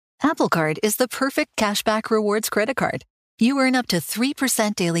Apple Card is the perfect cashback rewards credit card. You earn up to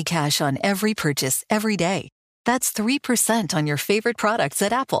 3% daily cash on every purchase every day. That's 3% on your favorite products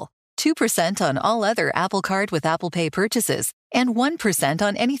at Apple, 2% on all other Apple Card with Apple Pay purchases, and 1%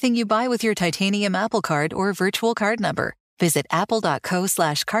 on anything you buy with your titanium Apple Card or virtual card number. Visit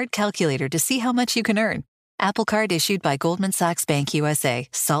apple.co/card calculator to see how much you can earn. Apple Card issued by Goldman Sachs Bank USA,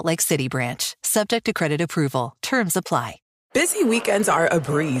 Salt Lake City branch. Subject to credit approval. Terms apply. Busy weekends are a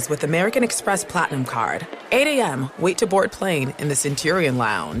breeze with American Express Platinum Card. 8 a.m., wait to board plane in the Centurion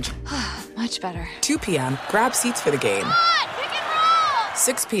Lounge. Much better. 2 p.m., grab seats for the game.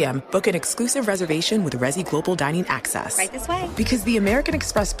 6 p.m., book an exclusive reservation with Resi Global Dining Access. Right this way. Because the American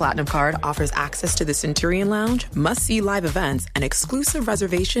Express Platinum Card offers access to the Centurion Lounge, must-see live events, and exclusive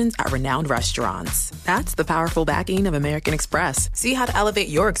reservations at renowned restaurants. That's the powerful backing of American Express. See how to elevate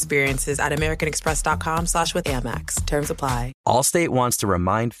your experiences at americanexpress.com/withAmex. Terms apply. Allstate wants to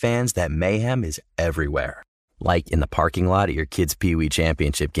remind fans that mayhem is everywhere. Like in the parking lot at your kid's Pee Wee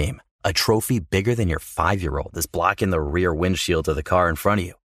Championship game. A trophy bigger than your 5-year-old is blocking the rear windshield of the car in front of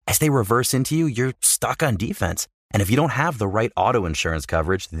you. As they reverse into you, you're stuck on defense. And if you don't have the right auto insurance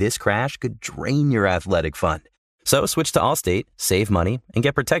coverage, this crash could drain your athletic fund. So switch to Allstate, save money, and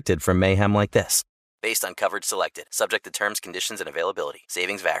get protected from mayhem like this. Based on coverage selected, subject to terms, conditions, and availability.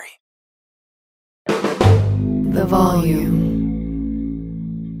 Savings vary. The volume.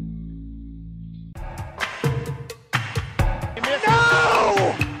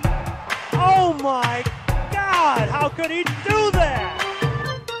 Oh my God! How could he do that?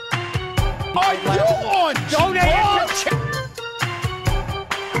 Are you on drugs?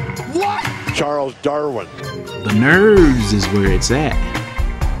 What? Charles Darwin. The nerves is where it's at.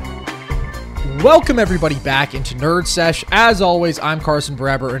 Welcome everybody back into Nerd Sesh. As always, I'm Carson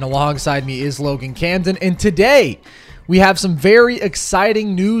Brabber, and alongside me is Logan Camden. And today we have some very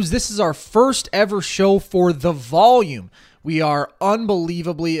exciting news. This is our first ever show for The Volume. We are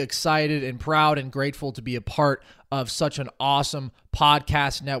unbelievably excited and proud and grateful to be a part of such an awesome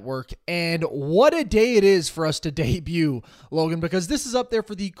podcast network. And what a day it is for us to debut, Logan, because this is up there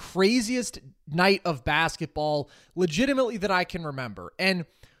for the craziest night of basketball legitimately that I can remember. And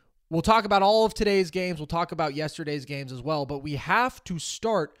we'll talk about all of today's games. We'll talk about yesterday's games as well. But we have to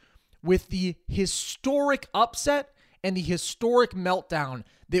start with the historic upset and the historic meltdown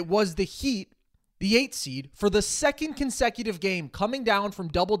that was the Heat, the 8th seed, for the second consecutive game, coming down from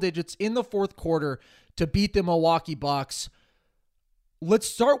double digits in the fourth quarter to beat the Milwaukee Bucks. Let's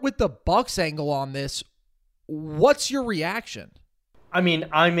start with the Bucks angle on this. What's your reaction? I mean,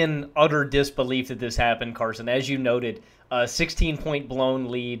 I'm in utter disbelief that this happened, Carson. As you noted, a 16-point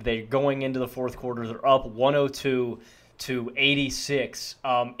blown lead. They're going into the fourth quarter. They're up 102-86.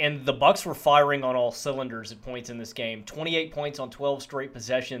 And the Bucks were firing on all cylinders at points in this game. 28 points on 12 straight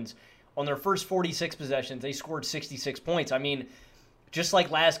possessions. On their first 46 possessions, they scored 66 points. I mean, just like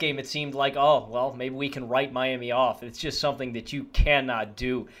last game, it seemed like, oh, well, maybe we can write Miami off. It's just something that you cannot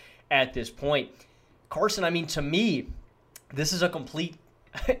do at this point. Carson, I mean, to me, this is a complete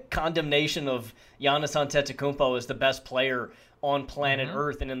condemnation of Giannis Antetokounmpo as the best player on planet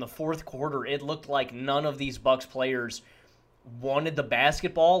Earth. And in the fourth quarter, it looked like none of these Bucks players wanted the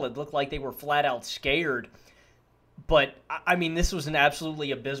basketball. It looked like they were flat out scared. But, I mean, this was an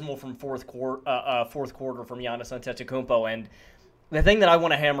absolutely abysmal fourth quarter from Giannis Antetokounmpo. And the thing that I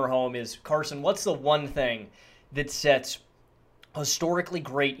want to hammer home is, Carson, what's the one thing that sets historically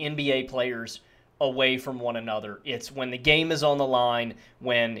great NBA players away from one another? It's when the game is on the line,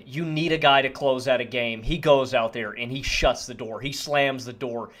 when you need a guy to close out a game, he goes out there and he shuts the door. He slams the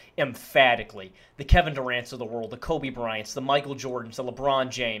door emphatically. The Kevin Durant's of the world, the Kobe Bryant's, the Michael Jordans, the LeBron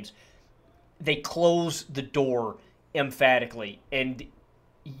James, they close the door emphatically. And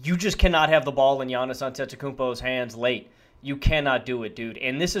you just cannot have the ball in Giannis Antetokounmpo's hands late. You cannot do it, dude.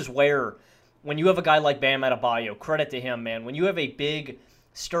 And this is where, when you have a guy like Bam Adebayo, credit to him, man. When you have a big,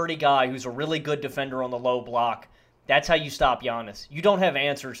 sturdy guy who's a really good defender on the low block, that's how you stop Giannis. You don't have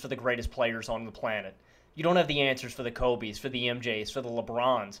answers for the greatest players on the planet. You don't have the answers for the Kobes, for the MJs, for the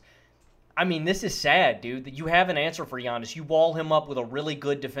LeBrons. I mean, this is sad, dude, that you have an answer for Giannis. You wall him up with a really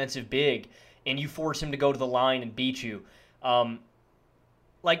good defensive big, and you force him to go to the line and beat you.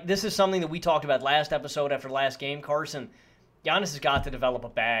 This is something that we talked about last episode after last game, Carson. Giannis has got to develop a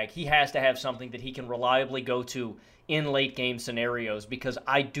bag. He has to have something that he can reliably go to in late game scenarios, because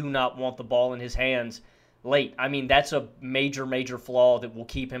I do not want the ball in his hands late. I mean, that's a major, major flaw that will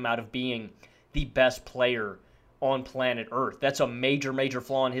keep him out of being the best player on planet Earth. That's a major, major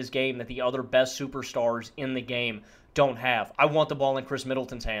flaw in his game that the other best superstars in the game don't have. I want the ball in Chris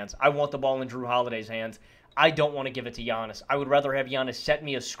Middleton's hands. I want the ball in Drew Holiday's hands. I don't want to give it to Giannis. I would rather have Giannis set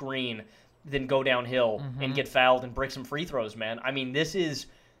me a screen than go downhill and get fouled and break some free throws, man. I mean, this is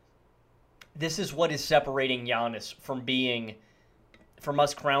what is separating Giannis from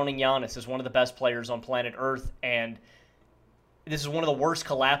us crowning Giannis as one of the best players on planet Earth, and this is one of the worst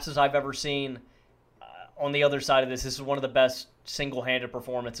collapses I've ever seen. On the other side of this is one of the best single-handed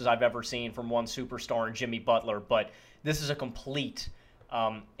performances I've ever seen from one superstar in Jimmy Butler, but this is a complete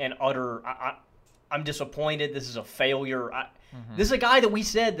and utter... I'm disappointed. This is a failure. This is a guy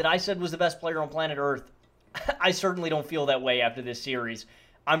that I said was the best player on planet Earth. I certainly don't feel that way after this series.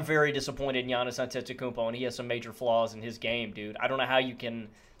 I'm very disappointed in Giannis Antetokounmpo, and he has some major flaws in his game, dude. I don't know how you can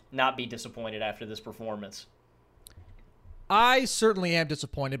not be disappointed after this performance. I certainly am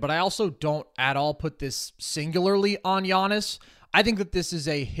disappointed, but I also don't at all put this singularly on Giannis. I think that this is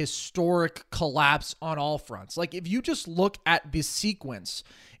a historic collapse on all fronts. Like, if you just look at the sequence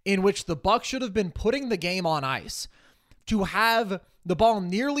in which the Bucks should have been putting the game on ice, to have the ball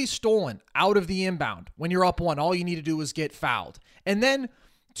nearly stolen out of the inbound when you're up one, all you need to do is get fouled. And then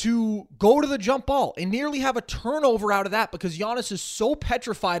to go to the jump ball and nearly have a turnover out of that because Giannis is so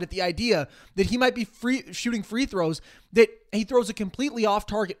petrified at the idea that he might be shooting free throws that he throws a completely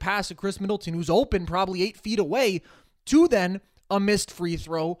off-target pass at Chris Middleton, who's open probably 8 feet away, to then a missed free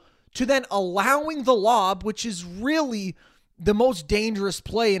throw, to then allowing the lob, which is really the most dangerous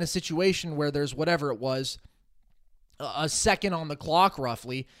play in a situation where there's whatever it was, a second on the clock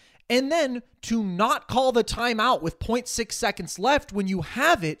roughly, and then to not call the timeout with 0.6 seconds left when you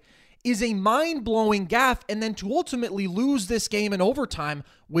have it is a mind-blowing gaffe, and then to ultimately lose this game in overtime,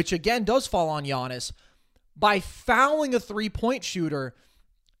 which again does fall on Giannis, by fouling a three-point shooter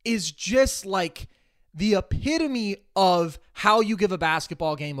is just like the epitome of how you give a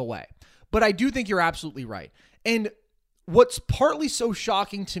basketball game away. But I do think you're absolutely right. And what's partly so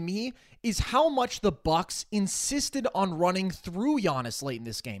shocking to me is how much the Bucks insisted on running through Giannis late in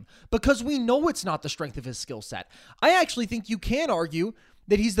this game, because we know it's not the strength of his skill set. I actually think you can argue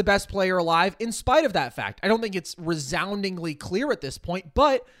that he's the best player alive in spite of that fact. I don't think it's resoundingly clear at this point,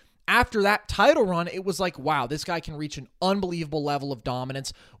 but after that title run, it was like, wow, this guy can reach an unbelievable level of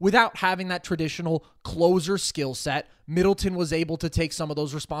dominance without having that traditional closer skill set. Middleton was able to take some of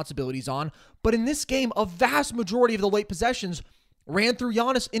those responsibilities on, but in this game, a vast majority of the late possessions ran through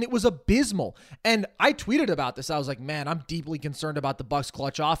Giannis, and it was abysmal. And I tweeted about this. I was like, man, I'm deeply concerned about the Bucks'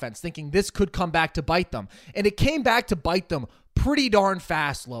 clutch offense, thinking this could come back to bite them. And it came back to bite them pretty darn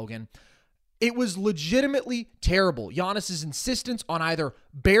fast, Logan. It was legitimately terrible. Giannis's insistence on either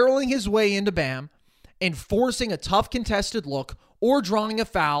barreling his way into Bam and forcing a tough contested look or drawing a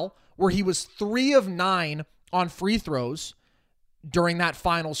foul where he was 3 of 9 on free throws during that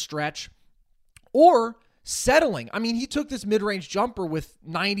final stretch, or settling. I mean, he took this mid-range jumper with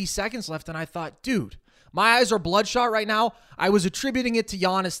 90 seconds left, and I thought, dude, my eyes are bloodshot right now. I was attributing it to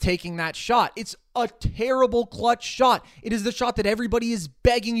Giannis taking that shot. It's a terrible clutch shot. It is the shot that everybody is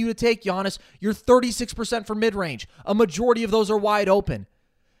begging you to take, Giannis. You're 36% for mid-range. A majority of those are wide open.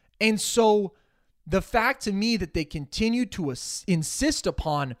 And so the fact to me that they continue to insist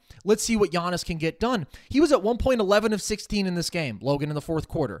upon, let's see what Giannis can get done. He was at one point 11 of 16 in this game, Logan, in the fourth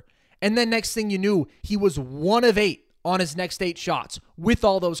quarter. And then next thing you knew, he was 1 of 8 on his next 8 shots with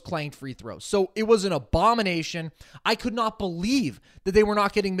all those claimed free throws. So it was an abomination. I could not believe that they were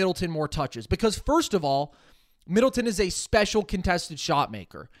not getting Middleton more touches because, first of all, Middleton is a special contested shot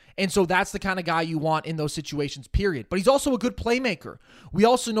maker. And so that's the kind of guy you want in those situations, period. But he's also a good playmaker. We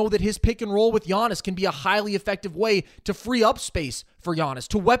also know that his pick and roll with Giannis can be a highly effective way to free up space for Giannis,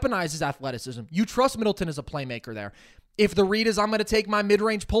 to weaponize his athleticism. You trust Middleton as a playmaker there. If the read is I'm going to take my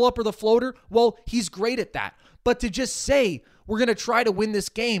mid-range pull-up or the floater, well, he's great at that. But to just say we're going to try to win this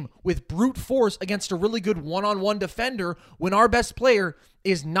game with brute force against a really good one-on-one defender when our best player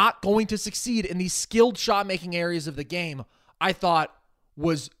is not going to succeed in these skilled shot-making areas of the game, I thought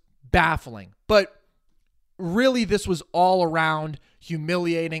was baffling. But really, this was all around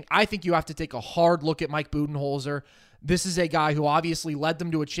humiliating. I think you have to take a hard look at Mike Budenholzer. This is a guy who obviously led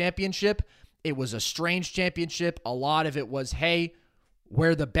them to a championship. It was a strange championship. A lot of it was, hey,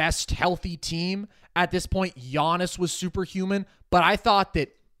 we're the best healthy team. At this point, Giannis was superhuman. But I thought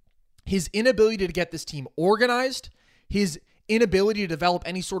that his inability to get this team organized, his inability to develop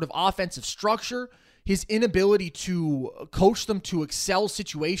any sort of offensive structure, his inability to coach them to excel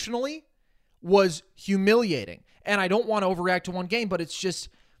situationally was humiliating. And I don't want to overreact to one game, but it's just,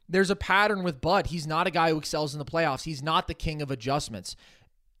 there's a pattern with Bud. He's not a guy who excels in the playoffs. He's not the king of adjustments.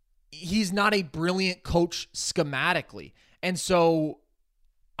 He's not a brilliant coach schematically. And so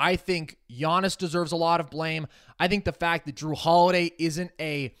I think Giannis deserves a lot of blame. I think the fact that Drew Holiday isn't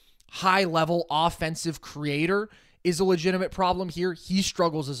a high-level offensive creator is a legitimate problem here. He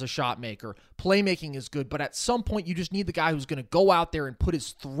struggles as a shot maker. Playmaking is good, but at some point you just need the guy who's going to go out there and put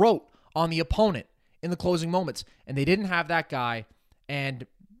his throat on the opponent in the closing moments. And they didn't have that guy, and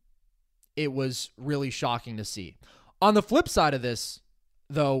it was really shocking to see. On the flip side of this,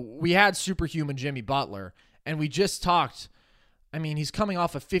 though, we had superhuman Jimmy Butler, and we just talked, I mean, he's coming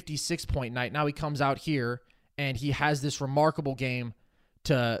off a 56-point night. Now he comes out here, and he has this remarkable game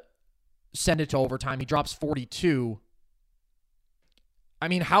to send it to overtime. He drops 42. I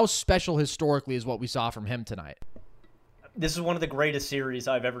mean, how special historically is what we saw from him tonight? This is one of the greatest series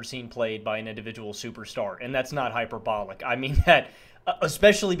I've ever seen played by an individual superstar, and that's not hyperbolic. I mean that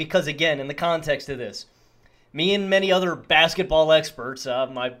especially because, again, in the context of this, me and many other basketball experts,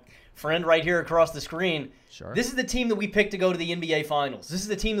 my friend right here across the screen, sure, this is the team that we picked to go to the NBA Finals. This is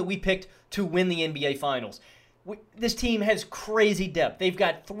the team that we picked to win the NBA Finals. This team has crazy depth. They've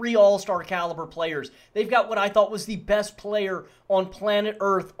got 3 all-star caliber players. They've got what I thought was the best player on planet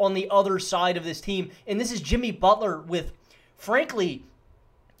Earth on the other side of this team. And this is Jimmy Butler with, frankly,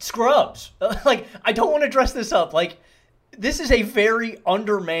 scrubs. Like, I don't want to dress this up. Like, this is a very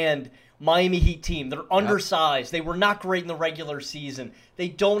undermanned Miami Heat team. They're undersized. They were not great in the regular season. They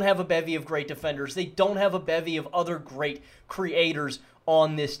don't have a bevy of great defenders. They don't have a bevy of other great creators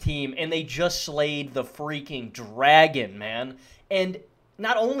on this team, and they just slayed the freaking dragon, man. And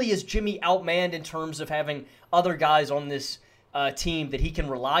not only is Jimmy outmanned in terms of having other guys on this team that he can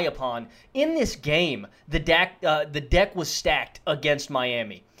rely upon, in this game, the deck was stacked against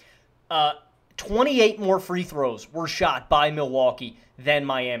Miami. 28 more free throws were shot by Milwaukee than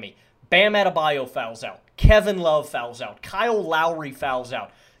Miami. Bam Adebayo fouls out. Kevin Love fouls out. Kyle Lowry fouls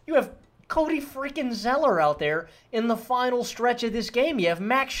out. You have Cody freaking Zeller out there in the final stretch of this game. You have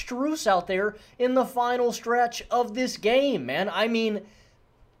Max Strus out there in the final stretch of this game, man. I mean,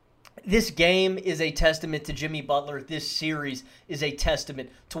 this game is a testament to Jimmy Butler. This series is a testament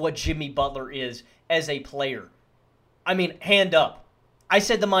to what Jimmy Butler is as a player. I mean, hand up. I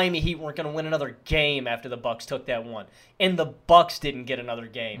said the Miami Heat weren't going to win another game after the Bucks took that one, and the Bucks didn't get another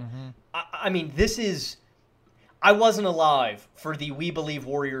game. I mean, this is... I wasn't alive for the We Believe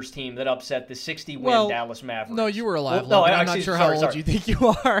Warriors team that upset the 60-win Dallas Mavericks. No, you were alive. Well, I'm not sure how old you think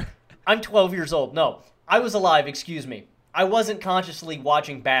you are. I'm 12 years old. No, I was alive, excuse me. I wasn't consciously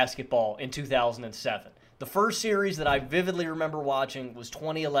watching basketball in 2007. The first series that I vividly remember watching was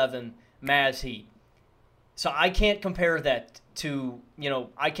 2011 Mavs Heat. So I can't compare that to,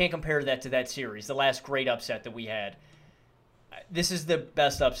 that series, the last great upset that we had. This is the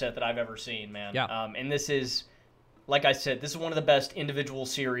best upset that I've ever seen, man. Yeah. And this is... Like I said, this is one of the best individual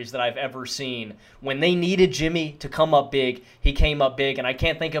series that I've ever seen. When they needed Jimmy to come up big, he came up big. And I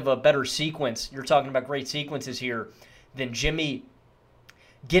can't think of a better sequence, you're talking about great sequences here, than Jimmy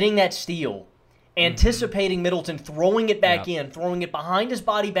getting that steal, anticipating Middleton, throwing it back in, throwing it behind his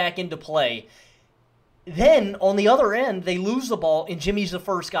body back into play. Then, on the other end, they lose the ball, and Jimmy's the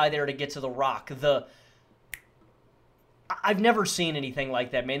first guy there to get to the rock. I've never seen anything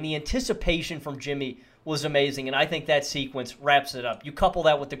like that, man. The anticipation from Jimmy was amazing, and I think that sequence wraps it up. You couple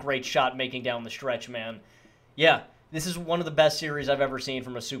that with the great shot making down the stretch, man. Yeah, this is one of the best series I've ever seen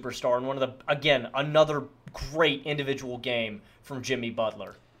from a superstar, and another great individual game from Jimmy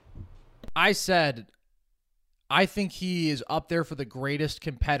Butler. I said, I think he is up there for the greatest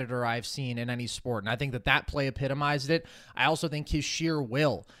competitor I've seen in any sport, and I think that play epitomized it. I also think his sheer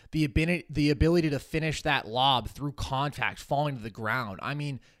will, the ability to finish that lob through contact, falling to the ground. I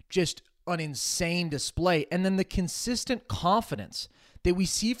mean, just an insane display. And then the consistent confidence that we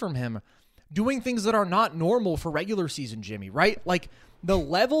see from him doing things that are not normal for regular season Jimmy, right? Like the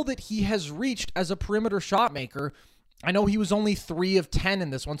level that he has reached as a perimeter shot maker. I know he was only 3 of 10 in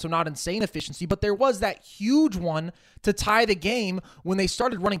this one, so not insane efficiency, but there was that huge one to tie the game when they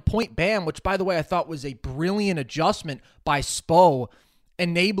started running point Bam, which, by the way, I thought was a brilliant adjustment by Spo,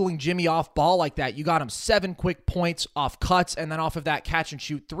 enabling Jimmy off ball like that. You got him 7 quick points off cuts, and then off of that catch and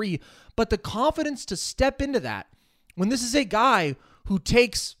shoot 3. But the confidence to step into that when this is a guy who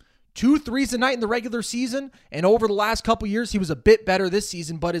takes 2 threes a night in the regular season, and over the last couple years, he was a bit better this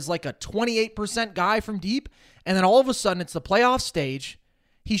season, but is like a 28% guy from deep. And then all of a sudden, it's the playoff stage.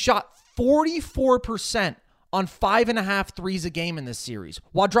 He shot 44% on 5.5 threes a game in this series,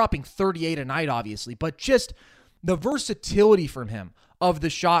 while dropping 38 a night, obviously. But just the versatility from him of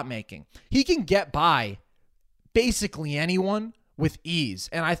the shot making. He can get by basically anyone with ease.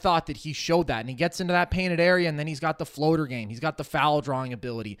 And I thought that he showed that. And he gets into that painted area, and then he's got the floater game. He's got the foul drawing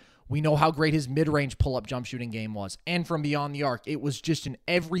ability. We know how great his mid-range pull-up jump shooting game was. And from beyond the arc, it was just in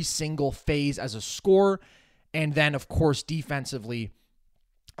every single phase as a scorer. And then, of course, defensively,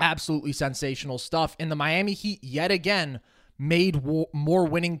 Absolutely sensational stuff. And the Miami Heat, yet again, made more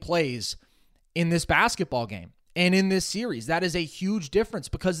winning plays in this basketball game and in this series. That is a huge difference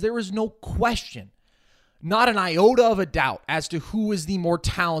because there is no question, not an iota of a doubt as to who is the more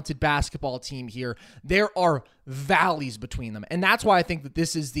talented basketball team here. There are valleys between them. And that's why I think that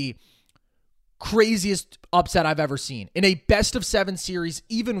this is the craziest upset I've ever seen. In a best-of-7 series,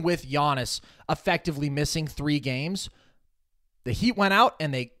 even with Giannis effectively missing 3 games, the Heat went out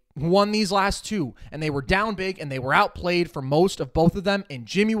and they won these last 2, and they were down big and they were outplayed for most of both of them, and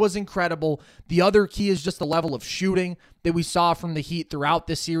Jimmy was incredible. The other key is just the level of shooting that we saw from the Heat throughout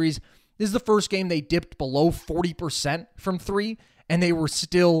this series. This is the first game they dipped below 40% from 3, and they were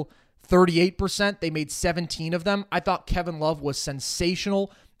still 38%. They made 17 of them. I thought Kevin Love was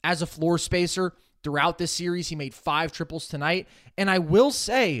sensational as a floor spacer throughout this series. He made 5 triples tonight, and I will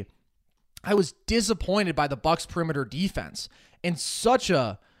say I was disappointed by the Bucks perimeter defense. And such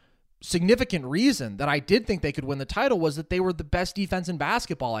a significant reason that I did think they could win the title was that they were the best defense in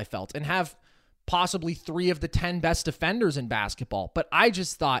basketball, I felt, and have possibly 3 of the 10 best defenders in basketball. But I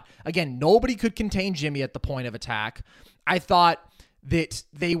just thought, again, nobody could contain Jimmy at the point of attack. I thought that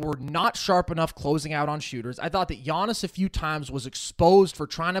they were not sharp enough closing out on shooters. I thought that Giannis a few times was exposed for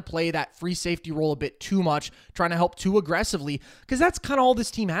trying to play that free safety role a bit too much, trying to help too aggressively, because that's kind of all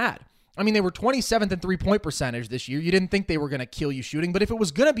this team had. I mean, they were 27th in three-point percentage this year. You didn't think they were going to kill you shooting, but if it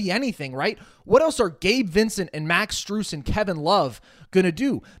was going to be anything, right, what else are Gabe Vincent and Max Strus and Kevin Love going to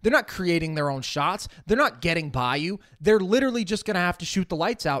do? They're not creating their own shots. They're not getting by you. They're literally just going to have to shoot the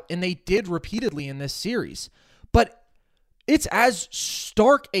lights out, and they did repeatedly in this series. But it's as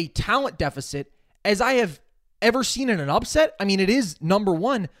stark a talent deficit as I have ever seen in an upset. I mean, it is number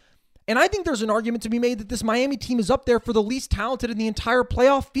one. And I think there's an argument to be made that this Miami team is up there for the least talented in the entire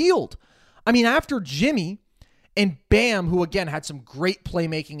playoff field. I mean, after Jimmy and Bam, who again had some great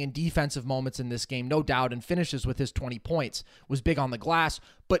playmaking and defensive moments in this game, no doubt, and finishes with his 20 points, was big on the glass,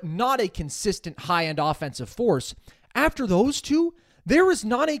 but not a consistent high-end offensive force. After those two, there is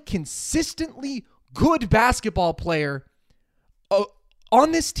not a consistently good basketball player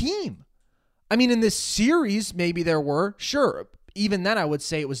on this team. I mean, in this series, maybe there were, sure. Even then, I would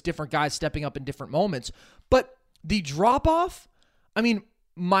say it was different guys stepping up in different moments. But the drop-off, I mean,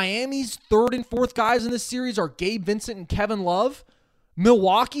 Miami's 3rd and 4th guys in this series are Gabe Vincent and Kevin Love.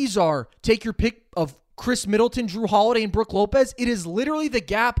 Milwaukee's are, take your pick of Chris Middleton, Drew Holiday, and Brook Lopez. It is literally the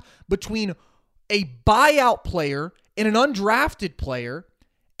gap between a buyout player and an undrafted player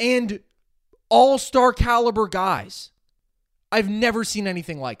and all-star caliber guys. I've never seen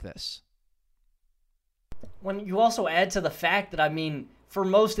anything like this. When you also add to the fact that, I mean, for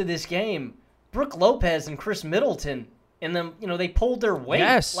most of this game, Brook Lopez and Chris Middleton, and them, you know, they pulled their weight.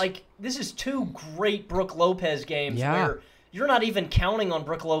 Yes. Like, this is 2 great Brook Lopez games where you're not even counting on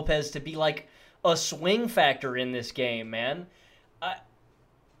Brook Lopez to be like a swing factor in this game, man. I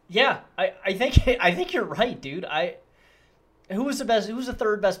think you're right, dude. Who was the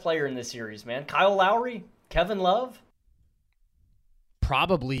 3rd best player in this series, man? Kyle Lowry? Kevin Love?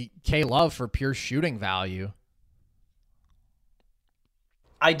 Probably K Love for pure shooting value.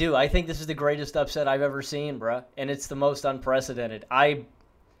 I do. I think this is the greatest upset I've ever seen, bruh. And it's the most unprecedented. I'm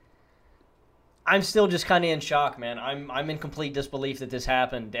still just kind of in shock, man. I'm in complete disbelief that this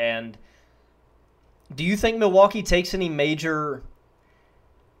happened. And do you think Milwaukee takes any major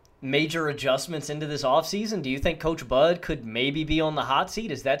adjustments into this offseason? Do you think Coach Bud could maybe be on the hot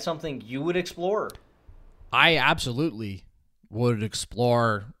seat? Is that something you would explore? I absolutely would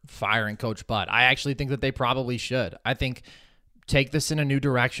explore firing Coach Bud. I actually think that they probably should. I think take this in a new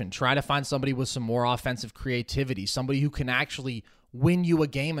direction. Try to find somebody with some more offensive creativity, somebody who can actually win you a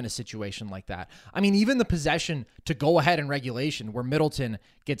game in a situation like that. I mean, even the possession to go ahead in regulation where Middleton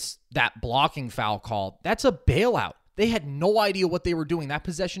gets that blocking foul called, that's a bailout. They had no idea what they were doing. That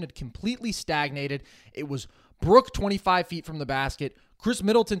possession had completely stagnated. It was Brook 25 feet from the basket, Chris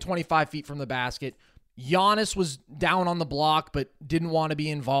Middleton 25 feet from the basket. Giannis was down on the block but didn't want to be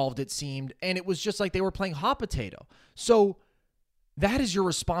involved, it seemed. And it was just like they were playing hot potato. So that is your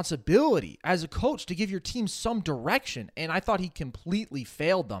responsibility as a coach to give your team some direction. And I thought he completely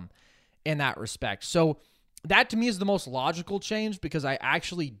failed them in that respect. So that to me is the most logical change because I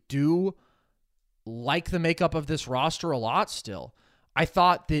actually do like the makeup of this roster a lot still. I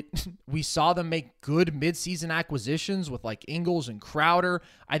thought that we saw them make good midseason acquisitions with like Ingles and Crowder.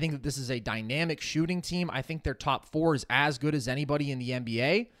 I think that this is a dynamic shooting team. I think their top 4 is as good as anybody in the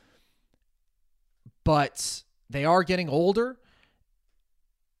NBA. But they are getting older.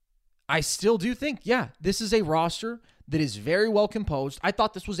 I still do think, this is a roster that is very well composed. I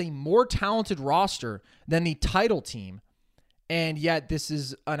thought this was a more talented roster than the title team. And yet this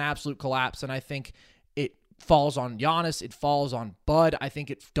is an absolute collapse. And I think it falls on Giannis. It falls on Bud. I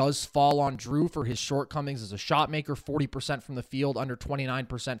think it does fall on Drew for his shortcomings as a shot maker, 40% from the field, under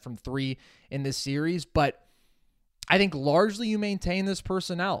 29% from three in this series. But I think largely you maintain this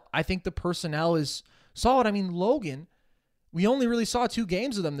personnel. I think the personnel is solid. I mean, Logan, we only really saw 2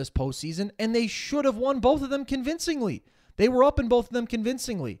 games of them this postseason, and they should have won both of them convincingly. They were up in both of them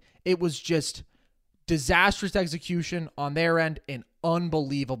convincingly. It was just disastrous execution on their end and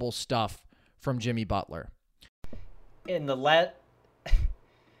unbelievable stuff from Jimmy Butler. And the last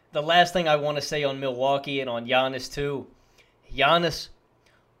thing I want to say on Milwaukee and on Giannis too, Giannis,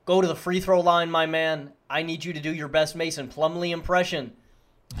 go to the free throw line, my man. I need you to do your best Mason Plumlee impression.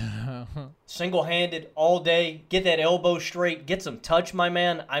 Single-handed all day. Get that elbow straight. Get some touch, my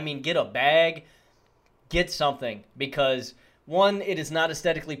man. I mean, get a bag. Get something. Because, one, it is not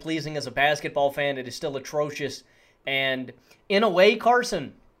aesthetically pleasing as a basketball fan. It is still atrocious. And in a way,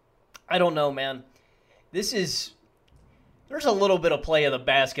 Carson, I don't know, man. There's a little bit of play of the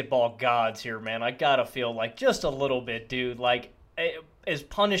basketball gods here, man. I gotta feel like just a little bit, dude. Like, as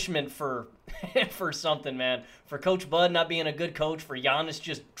punishment for for something, man. For Coach Bud not being a good coach, for Giannis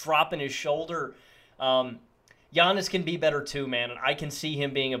just dropping his shoulder. Giannis can be better too, man, and I can see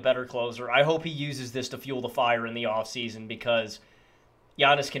him being a better closer. I hope he uses this to fuel the fire in the offseason because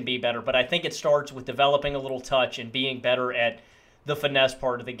Giannis can be better. But I think it starts with developing a little touch and being better at the finesse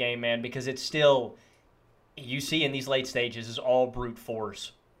part of the game, man, because it's still, you see in these late stages, is all brute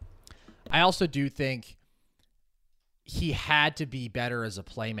force. I also do think he had to be better as a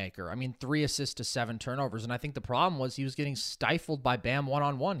playmaker. I mean, 3 assists to 7 turnovers, and I think the problem was he was getting stifled by Bam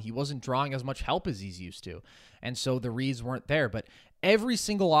one-on-one. He wasn't drawing as much help as he's used to, and so the reads weren't there. But every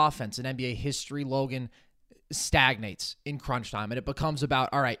single offense in NBA history, Logan, stagnates in crunch time, and it becomes about,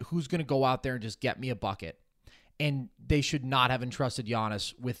 all right, who's going to go out there and just get me a bucket? And they should not have entrusted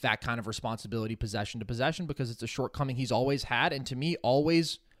Giannis with that kind of responsibility possession to possession because it's a shortcoming he's always had, and to me,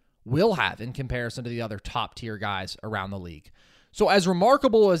 always will have in comparison to the other top-tier guys around the league. So as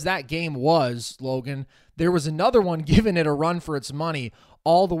remarkable as that game was, Logan, there was another one giving it a run for its money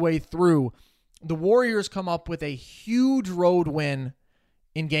all the way through. The Warriors come up with a huge road win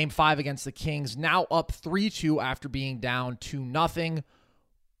in Game 5 against the Kings, now up 3-2 after being down 2-0.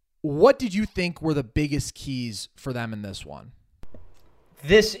 What did you think were the biggest keys for them in this one?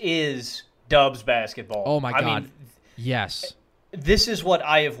 This is Dubs basketball. Oh, my God. I mean, yes. This is what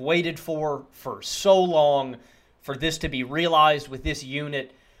I have waited for so long, for this to be realized with this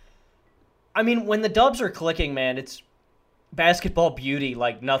unit. I mean, when the Dubs are clicking, man, it's basketball beauty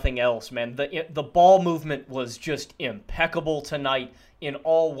like nothing else, man. The ball movement was just impeccable tonight in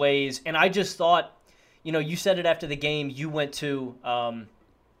all ways. And I just thought, you know, you said it after the game you went to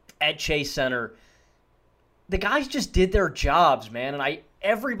at Chase Center. The guys just did their jobs, man. And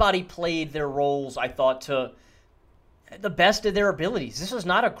everybody played their roles, I thought, to the best of their abilities. This was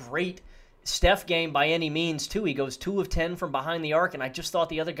not a great Steph game by any means, too. He goes 2 of 10 from behind the arc, and I just thought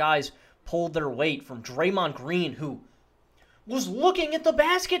the other guys pulled their weight. From Draymond Green, who was looking at the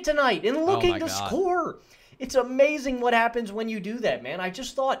basket tonight and looking to score. It's amazing what happens when you do that, man. I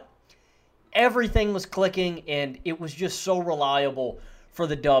just thought everything was clicking, and it was just so reliable for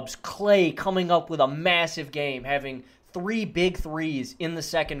the Dubs. Clay coming up with a massive game, having 3 big threes in the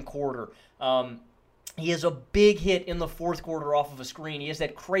second quarter. He has a big hit in the fourth quarter off of a screen. He has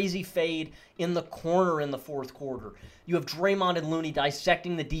that crazy fade in the corner in the fourth quarter. You have Draymond and Looney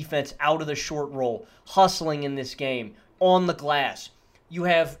dissecting the defense out of the short roll, hustling in this game, on the glass. You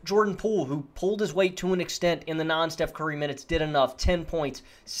have Jordan Poole, who pulled his weight to an extent in the non-Steph Curry minutes, did enough, 10 points,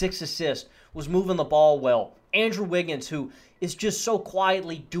 6 assists, was moving the ball well. Andrew Wiggins, who is just so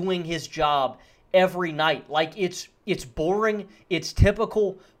quietly doing his job every night. Like, it's boring, it's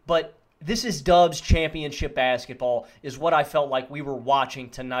typical, but this is Dubs championship basketball, is what I felt like we were watching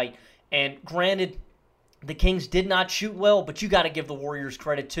tonight. And granted, the Kings did not shoot well, but you got to give the Warriors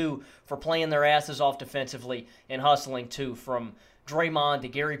credit, too, for playing their asses off defensively and hustling, too, from Draymond to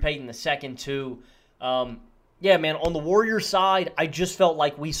Gary Payton II, too. Yeah, man, on the Warriors side, I just felt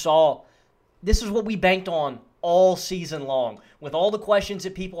like we saw this is what we banked on all season long. With all the questions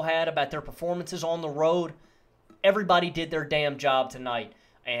that people had about their performances on the road, everybody did their damn job tonight.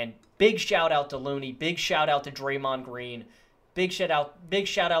 And big shout out to Looney, big shout out to Draymond Green, big shout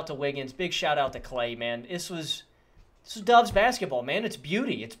out to Wiggins, big shout out to Clay, man. This was Dubs basketball, man. It's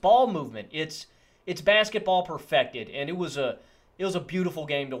beauty, it's ball movement, it's basketball perfected, and it was a beautiful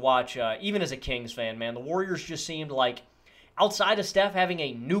game to watch, even as a Kings fan, man. The Warriors just seemed like, outside of Steph having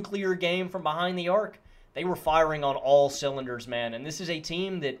a nuclear game from behind the arc, they were firing on all cylinders, man. And this is a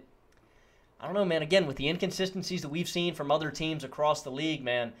team that, I don't know, man. Again, with the inconsistencies that we've seen from other teams across the league,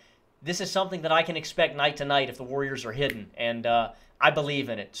 man, this is something that I can expect night to night if the Warriors are hidden, and I believe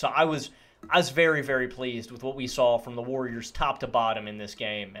in it. So I was very, very pleased with what we saw from the Warriors top to bottom in this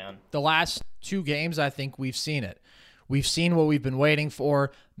game, man. The last 2 games, I think we've seen it. We've seen what we've been waiting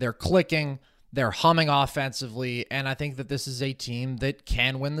for. They're clicking. They're humming offensively, and I think that this is a team that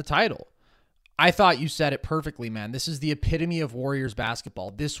can win the title. I thought you said it perfectly, man. This is the epitome of Warriors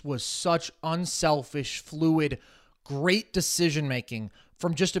basketball. This was such unselfish, fluid, great decision-making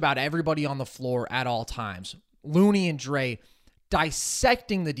from just about everybody on the floor at all times. Looney and Dre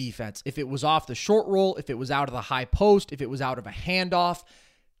dissecting the defense. If it was off the short roll, if it was out of the high post, if it was out of a handoff,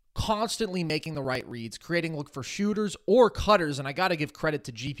 constantly making the right reads, creating look for shooters or cutters. And I got to give credit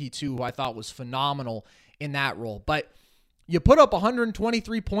to GP2, who I thought was phenomenal in that role. But you put up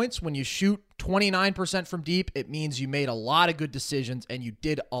 123 points when you shoot 29% from deep. It means you made a lot of good decisions and you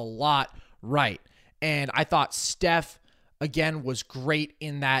did a lot right. And I thought Steph, again, was great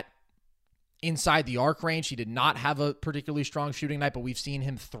in that inside the arc range. He did not have a particularly strong shooting night, but we've seen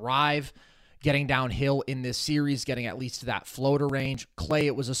him thrive getting downhill in this series, getting at least to that floater range. Clay,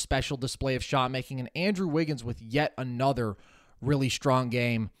 it was a special display of shot making, and Andrew Wiggins with yet another really strong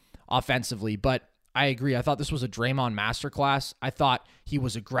game offensively. But I agree. I thought this was a Draymond masterclass. I thought he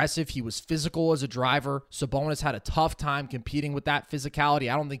was aggressive. He was physical as a driver. Sabonis had a tough time competing with that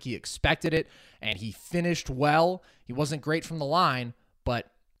physicality. I don't think he expected it, and he finished well. He wasn't great from the line,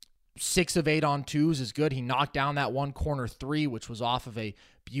 but 6 of 8 on twos is good. He knocked down that one corner 3, which was off of a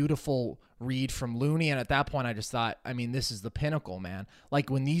beautiful read from Looney. And at that point, I just thought, I mean, this is the pinnacle, man. Like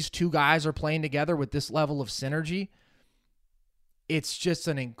when these two guys are playing together with this level of synergy, it's just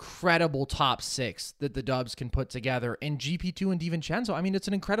an incredible top 6 that the Dubs can put together. And GP2 and DiVincenzo, I mean, it's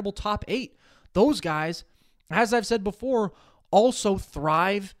an incredible top 8. Those guys, as I've said before, also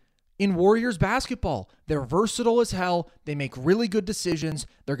thrive in Warriors basketball. They're versatile as hell. They make really good decisions.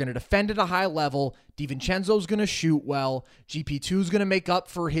 They're going to defend at a high level. DiVincenzo's going to shoot well. GP2's going to make up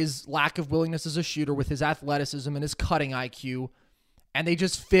for his lack of willingness as a shooter with his athleticism and his cutting IQ. And they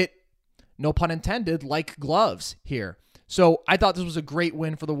just fit, no pun intended, like gloves here. So I thought this was a great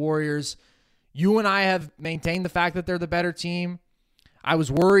win for the Warriors. You and I have maintained the fact that they're the better team. I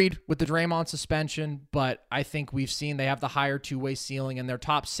was worried with the Draymond suspension, but I think we've seen they have the higher two-way ceiling, and their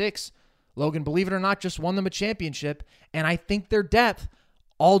top 6, Logan, believe it or not, just won them a championship. And I think their depth,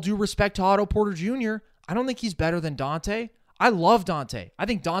 all due respect to Otto Porter Jr., I don't think he's better than Dante. I love Dante. I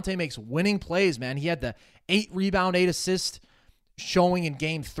think Dante makes winning plays, man. He had the 8 rebound, 8 assist showing in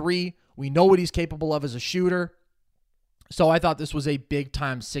game 3. We know what he's capable of as a shooter. So I thought this was a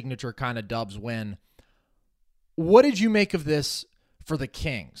big-time signature kind of Dubs win. What did you make of this for the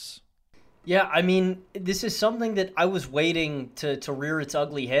Kings? Yeah, I mean, this is something that I was waiting to rear its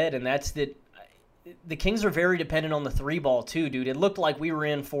ugly head, and that's that the Kings are very dependent on the 3-ball too, dude. It looked like we were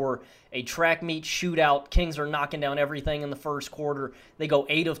in for a track meet shootout. Kings are knocking down everything in the first quarter. They go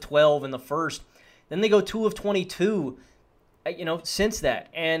 8 of 12 in the first. Then they go 2 of 22, since that.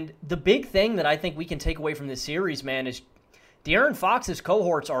 And the big thing that I think we can take away from this series, man, is De'Aaron Fox's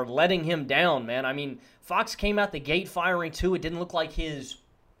cohorts are letting him down, man. I mean, Fox came out the gate firing too. It didn't look like his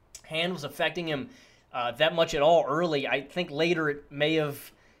hand was affecting him that much at all early. I think later it may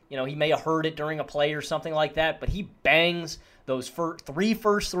have, he may have heard it during a play or something like that, but he bangs those first 3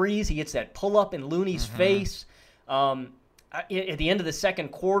 threes. He hits that pull-up in Looney's face. At the end of the second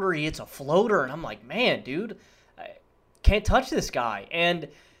quarter, he hits a floater, and I'm like, man, dude, I can't touch this guy. And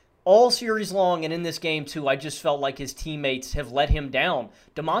all series long and in this game, too, I just felt like his teammates have let him down.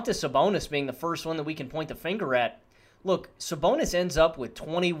 Domantas Sabonis being the first one that we can point the finger at. Look, Sabonis ends up with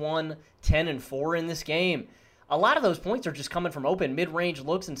 21, 10, and 4 in this game. A lot of those points are just coming from open mid-range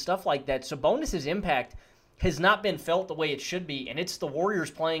looks and stuff like that. Sabonis' impact has not been felt the way it should be, and it's the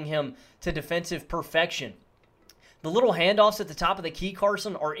Warriors playing him to defensive perfection. The little handoffs at the top of the key,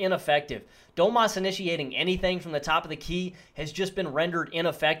 Carson, are ineffective. Domas initiating anything from the top of the key has just been rendered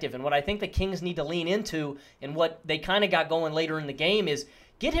ineffective. And what I think the Kings need to lean into, and what they kind of got going later in the game, is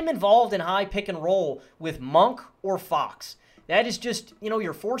get him involved in high pick and roll with Monk or Fox. That is just,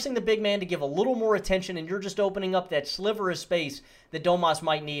 you're forcing the big man to give a little more attention, and you're just opening up that sliver of space that Domas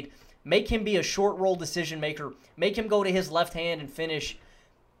might need. Make him be a short roll decision maker. Make him go to his left hand and finish.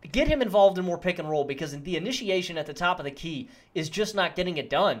 get him involved in more pick and roll, because the initiation at the top of the key is just not getting it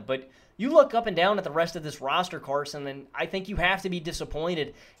done. But you look up and down at the rest of this roster, Carson, and I think you have to be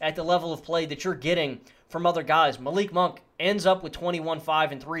disappointed at the level of play that you're getting from other guys. Malik Monk ends up with 21,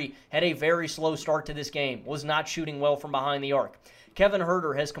 5, and 3, had a very slow start to this game, was not shooting well from behind the arc. Kevin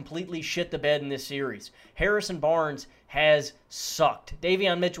Huerter has completely shit the bed in this series. Harrison Barnes has sucked.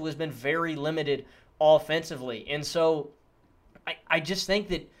 Davion Mitchell has been very limited offensively. And so I just think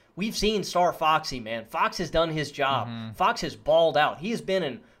that we've seen Star Foxy, man. Fox has done his job. Fox has balled out. He has been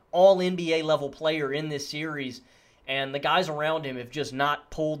an all-NBA level player in this series, and the guys around him have just not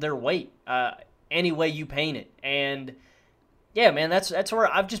pulled their weight any way you paint it. And, yeah, man, that's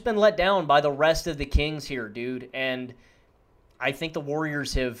where I've just been let down by the rest of the Kings here, dude. And I think the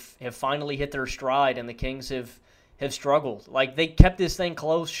Warriors have finally hit their stride, and the Kings have struggled. Like, they kept this thing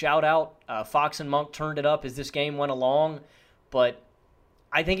close, shout out. Fox and Monk turned it up as this game went along, but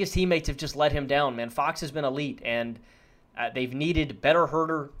I think his teammates have just let him down, man. Fox has been elite, and they've needed better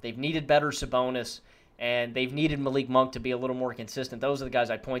Huerter, they've needed better Sabonis, and they've needed Malik Monk to be a little more consistent. Those are the guys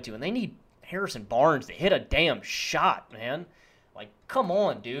I point to, and they need Harrison Barnes to hit a damn shot, man. Like, come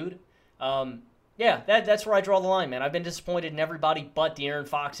on, dude. Yeah, that's where I draw the line, man. I've been disappointed in everybody but De'Aaron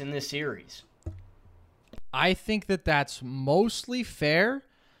Fox in this series. I think that that's mostly fair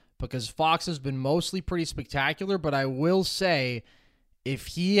because Fox has been mostly pretty spectacular, but I will say if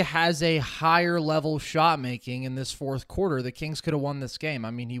he has a higher level shot making in this fourth quarter, the Kings could have won this game.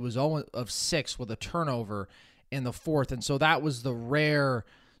 I mean, he was 0 of 6 with a turnover in the fourth, and so that was the rare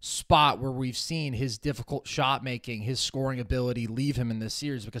spot where we've seen his difficult shot making, his scoring ability leave him in this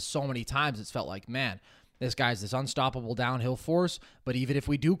series, because so many times it's felt like, man, this guy's this unstoppable downhill force, but even if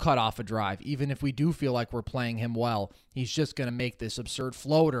we do cut off a drive, even if we do feel like we're playing him well, he's just going to make this absurd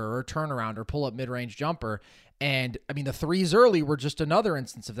floater or turnaround or pull up mid-range jumper. And, I mean, the threes early were just another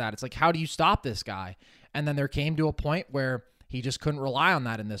instance of that. It's like, how do you stop this guy? And then there came to a point where he just couldn't rely on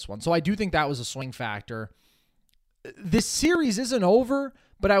that in this one. So I do think that was a swing factor. This series isn't over,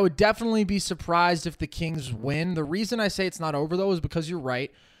 but I would definitely be surprised if the Kings win. The reason I say it's not over, though, is because you're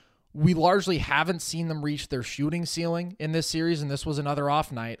right. We largely haven't seen them reach their shooting ceiling in this series, and this was another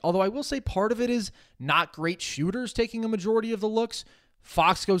off night. Although I will say part of it is not great shooters taking a majority of the looks.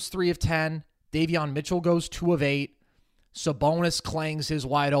 Fox goes 3 of 10. Davion Mitchell goes 2 of 8. Sabonis clangs his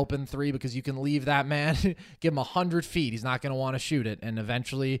wide open 3 because you can leave that man, give him 100 feet. He's not going to want to shoot it, and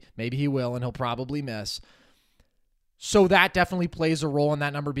eventually maybe he will, and he'll probably miss. So that definitely plays a role in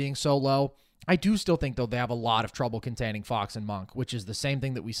that number being so low. I do still think, though, they have a lot of trouble containing Fox and Monk, which is the same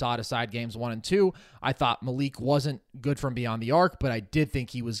thing that we saw to side games 1 and 2. I thought Malik wasn't good from beyond the arc, but I did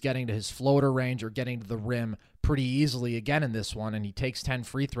think he was getting to his floater range or getting to the rim pretty easily again in this one, and he takes 10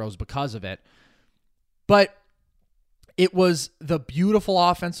 free throws because of it. But it was the beautiful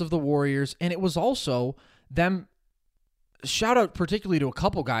offense of the Warriors, and it was also them, shout out particularly to a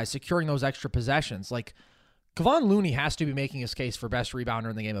couple guys securing those extra possessions. Like, Kevon Looney has to be making his case for best rebounder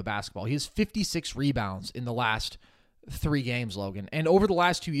in the game of basketball. He has 56 rebounds in the last 3 games, Logan. And over the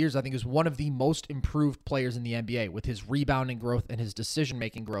last 2 years, I think is one of the most improved players in the NBA with his rebounding growth and his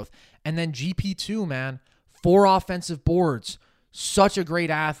decision-making growth. And then GP2, man, 4 offensive boards. Such a great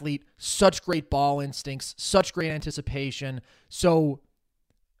athlete, such great ball instincts, such great anticipation. So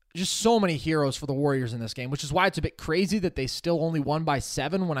just so many heroes for the Warriors in this game, which is why it's a bit crazy that they still only won by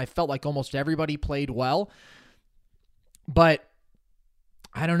 7 when I felt like almost everybody played well. But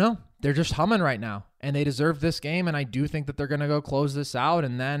I don't know. They're just humming right now, and they deserve this game, and I do think that they're going to go close this out,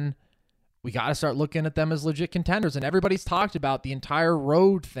 and then we got to start looking at them as legit contenders. And everybody's talked about the entire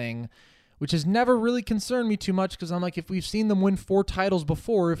road thing, which has never really concerned me too much because I'm like, if we've seen them win 4 titles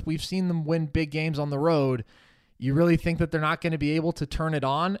before, if we've seen them win big games on the road, you really think that they're not going to be able to turn it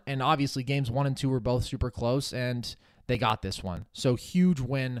on? And obviously games 1 and 2 were both super close, and they got this one. So huge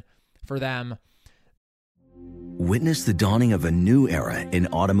win for them. Witness the dawning of a new era in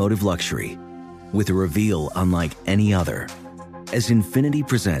automotive luxury with a reveal unlike any other as Infiniti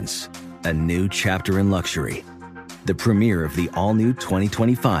presents a new chapter in luxury, the premiere of the all-new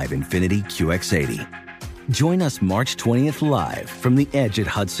 2025 Infiniti QX80. Join us March 20th live from the Edge at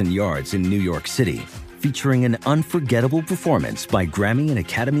Hudson Yards in New York City, featuring an unforgettable performance by Grammy and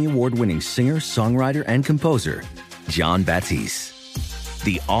Academy Award-winning singer, songwriter, and composer, Jon Batiste.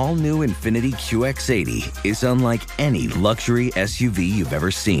 The all-new Infiniti QX80 is unlike any luxury SUV you've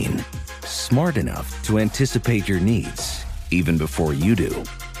ever seen. Smart enough to anticipate your needs, even before you do.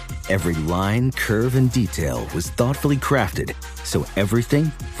 Every line, curve, and detail was thoughtfully crafted, so everything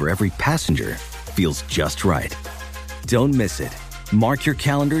for every passenger feels just right. Don't miss it. Mark your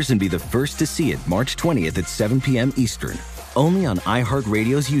calendars and be the first to see it March 20th at 7 p.m. Eastern, only on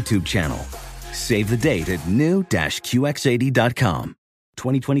iHeartRadio's YouTube channel. Save the date at new-QX80.com.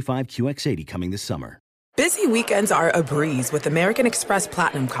 2025 QX80 coming this summer. Busy weekends are a breeze with American Express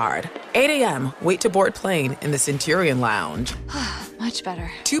Platinum Card. 8 a.m., wait to board plane in the Centurion Lounge. Much better.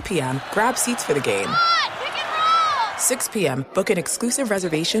 2 p.m., grab seats for the game. 6 p.m., book an exclusive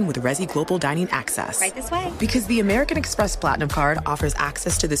reservation with Resi Global Dining Access. Right this way. Because the American Express Platinum Card offers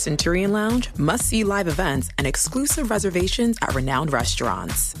access to the Centurion Lounge, must-see live events, and exclusive reservations at renowned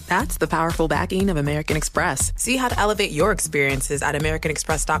restaurants. That's the powerful backing of American Express. See how to elevate your experiences at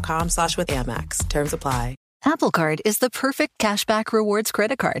americanexpress.com/withAmex. Terms apply. Apple Card is the perfect cashback rewards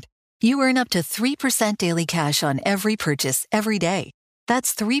credit card. You earn up to 3% daily cash on every purchase every day.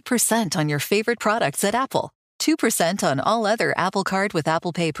 That's 3% on your favorite products at Apple, 2% on all other Apple Card with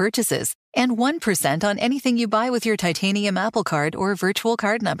Apple Pay purchases, and 1% on anything you buy with your titanium Apple Card or virtual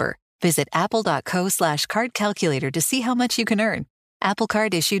card number. Visit apple.co/card calculator to see how much you can earn. Apple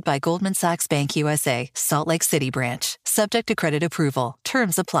Card issued by Goldman Sachs Bank USA, Salt Lake City branch. Subject to credit approval.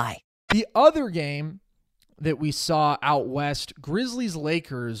 Terms apply. The other game that we saw out west,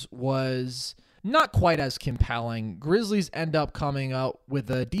 Grizzlies-Lakers, was not quite as compelling. Grizzlies end up coming out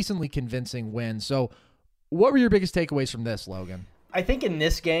with a decently convincing win. So what were your biggest takeaways from this, Logan? I think in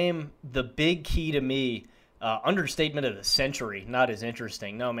this game, the big key to me, understatement of the century, not as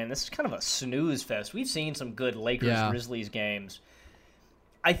interesting. No, man, this is kind of a snooze fest. We've seen some good Lakers-Grizzlies games.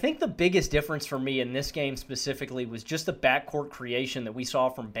 I think the biggest difference for me in this game specifically was just the backcourt creation that we saw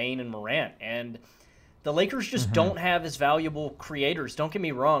from Bane and Morant. And the Lakers just don't have as valuable creators. Don't get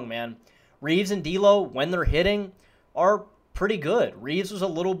me wrong, man. Reeves and D'Lo, when they're hitting, are pretty good. Reeves was a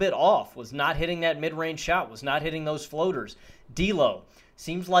little bit off, was not hitting that mid-range shot, was not hitting those floaters. D'Lo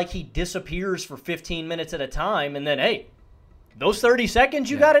seems like he disappears for 15 minutes at a time, and then, hey, those 30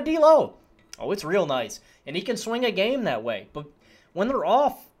 seconds, you got a D'Lo. Oh, it's real nice. And he can swing a game that way. But when they're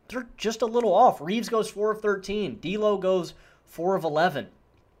off, they're just a little off. Reeves goes 4 of 13. D'Lo goes 4 of 11.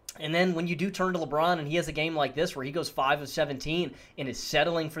 And then when you do turn to LeBron and he has a game like this where he goes 5 of 17 and is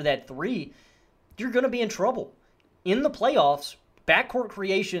settling for that 3, you're going to be in trouble. In the playoffs, backcourt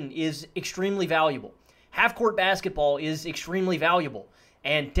creation is extremely valuable. Half-court basketball is extremely valuable.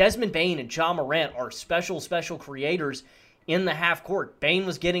 And Desmond Bane and Ja Morant are special creators in the half-court. Bane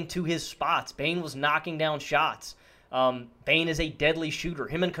was getting to his spots. Bane was knocking down shots. Bane is a deadly shooter.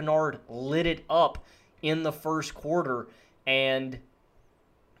 Him and Kennard lit it up in the first quarter. And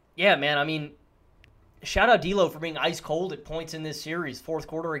yeah, man, I mean, shout out D'Lo for being ice cold at points in this series. Fourth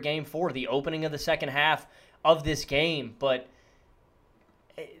quarter of Game 4, the opening of the second half of this game. But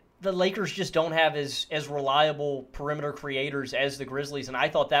the Lakers just don't have as reliable perimeter creators as the Grizzlies. And I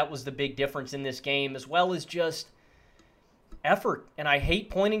thought that was the big difference in this game, as well as just effort. And I hate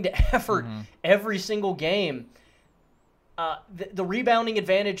pointing to effort every single game. The rebounding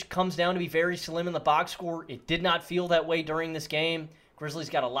advantage comes down to be very slim in the box score. It did not feel that way during this game.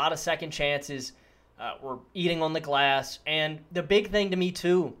 Grizzlies got a lot of second chances. We're eating on the glass. And the big thing to me,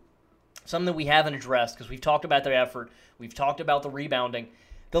 too, something that we haven't addressed, because we've talked about their effort, we've talked about the rebounding.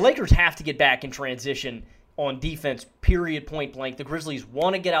 The Lakers have to get back in transition on defense, period, point blank. The Grizzlies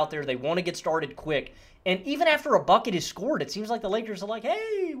want to get out there. They want to get started quick. And even after a bucket is scored, it seems like the Lakers are like,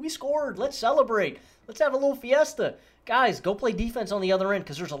 hey, we scored. Let's celebrate. Let's have a little fiesta. Guys, go play defense on the other end,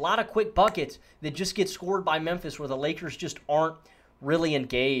 because there's a lot of quick buckets that just get scored by Memphis where the Lakers just aren't really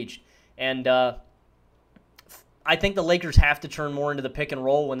engaged. And I think the Lakers have to turn more into the pick and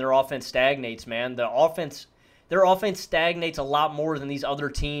roll when their offense stagnates, man. Their offense stagnates a lot more than these other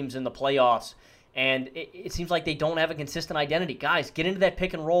teams in the playoffs. And it seems like they don't have a consistent identity. Guys, get into that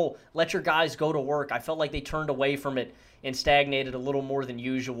pick and roll. Let your guys go to work. I felt like they turned away from it and stagnated a little more than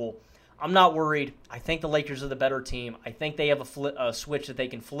usual. I'm not worried. I think the Lakers are the better team. I think they have a switch that they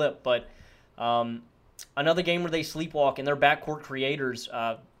can flip. But another game where they sleepwalk and their backcourt creators,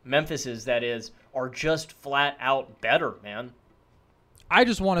 Memphis's that is, are just flat out better, man. I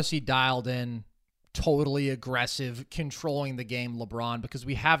just want to see dialed in, totally aggressive, controlling the game LeBron, because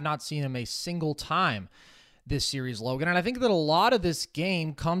we have not seen him a single time this series, Logan. And I think that a lot of this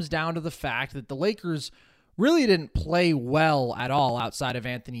game comes down to the fact that the Lakers really didn't play well at all outside of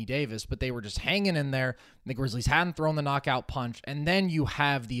Anthony Davis, but they were just hanging in there. The Grizzlies hadn't thrown the knockout punch. And then you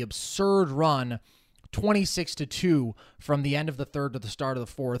have the absurd run, 26-2 from the end of the third to the start of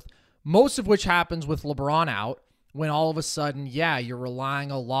the fourth, most of which happens with LeBron out, when all of a sudden, yeah, you're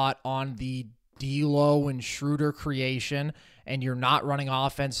relying a lot on the D'Lo and Schroeder creation, and you're not running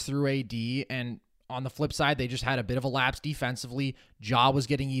offense through AD. And on the flip side, they just had a bit of a lapse defensively. Ja was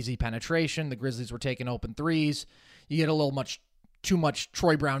getting easy penetration. The Grizzlies were taking open threes. You get a little too much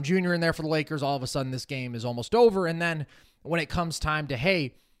Troy Brown Jr. in there for the Lakers. All of a sudden, this game is almost over. And then when it comes time to,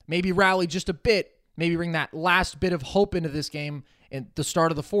 hey, maybe rally just a bit, maybe bring that last bit of hope into this game in the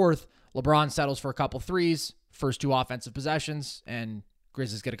start of the fourth, LeBron settles for a couple threes, first 2 offensive possessions, and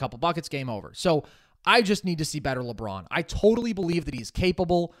Grizzlies get a couple buckets, game over. So I just need to see better LeBron. I totally believe that he's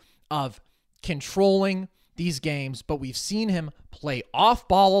capable of controlling these games, but we've seen him play off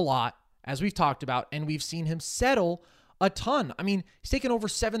ball a lot, as we've talked about, and we've seen him settle a ton. I mean, he's taking over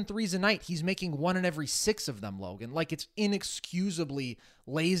 7 threes a night. He's making 1 in every 6 of them, Logan. Like, it's inexcusably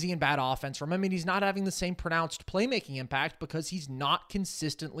lazy and bad offense from him. I mean, he's not having the same pronounced playmaking impact because he's not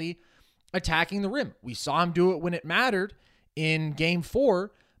consistently attacking the rim. We saw him do it when it mattered in game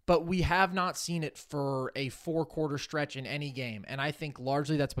 4, but we have not seen it for a 4-quarter stretch in any game. And I think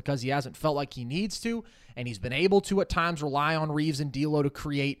largely that's because he hasn't felt like he needs to, and he's been able to at times rely on Reeves and D'Lo to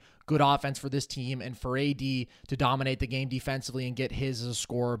create good offense for this team and for AD to dominate the game defensively and get his as a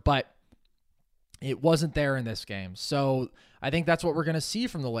scorer, but it wasn't there in this game. So I think that's what we're going to see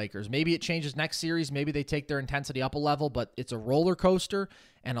from the Lakers. Maybe it changes next series. Maybe they take their intensity up a level, but it's a roller coaster,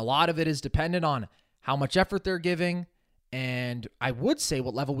 and a lot of it is dependent on how much effort they're giving, and I would say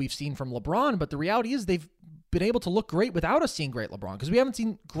what level we've seen from LeBron, but the reality is they've been able to look great without us seeing great LeBron, because we haven't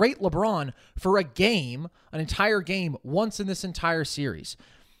seen great LeBron for a game, an entire game, once in this entire series.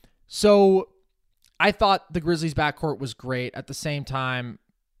 So I thought the Grizzlies' backcourt was great. At the same time,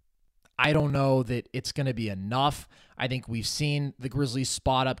 I don't know that it's going to be enough. I think we've seen the Grizzlies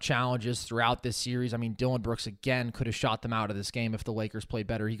spot up challenges throughout this series. I mean, Dillon Brooks, again, could have shot them out of this game if the Lakers played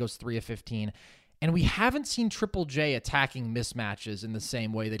better. He goes 3 of 15. And we haven't seen Triple J attacking mismatches in the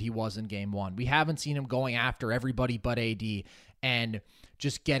same way that he was in game 1. We haven't seen him going after everybody but AD and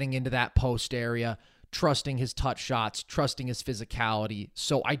just getting into that post area, trusting his touch shots, trusting his physicality.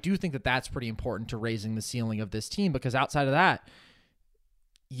 So I do think that that's pretty important to raising the ceiling of this team, because outside of that,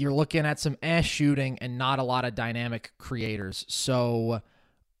 you're looking at some shooting and not a lot of dynamic creators. So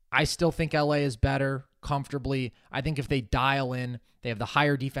I still think LA is better comfortably. I think if they dial in, they have the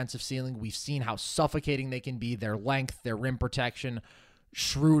higher defensive ceiling. We've seen how suffocating they can be, their length, their rim protection.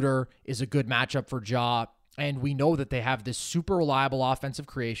 Schroeder is a good matchup for Ja. And we know that they have this super reliable offensive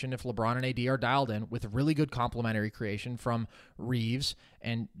creation if LeBron and AD are dialed in, with really good complementary creation from Reeves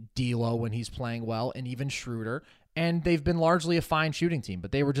and D'Lo when he's playing well, and even Schroeder. And they've been largely a fine shooting team,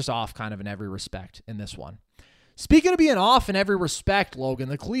 but they were just off kind of in every respect in this one. Speaking of being off in every respect, Logan,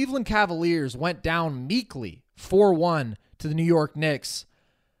 the Cleveland Cavaliers went down meekly 4-1 to the New York Knicks.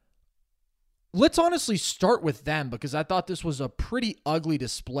 Let's honestly start with them, because I thought this was a pretty ugly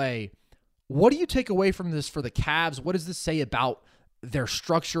display. What do you take away from this for the Cavs? What does this say about their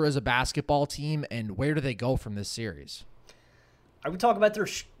structure as a basketball team, and where do they go from this series? I would talk about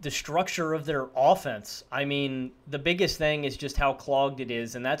the structure of their offense. I mean, the biggest thing is just how clogged it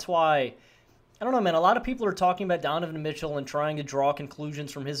is, and that's why, I don't know, man, a lot of people are talking about Donovan Mitchell and trying to draw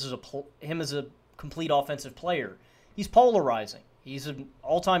conclusions from him as a complete offensive player. He's polarizing. He's an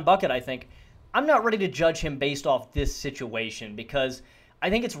all-time bucket, I think. I'm not ready to judge him based off this situation, because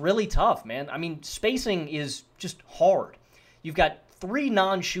I think it's really tough, man. I mean, spacing is just hard. You've got 3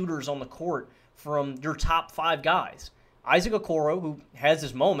 non-shooters on the court from your top 5 guys. Isaac Okoro, who has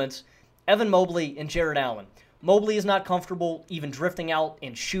his moments, Evan Mobley, and Jared Allen. Mobley is not comfortable even drifting out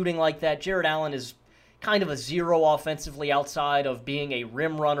and shooting like that. Jared Allen is kind of a zero offensively outside of being a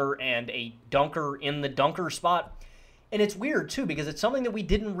rim runner and a dunker in the dunker spot. And it's weird, too, because it's something that we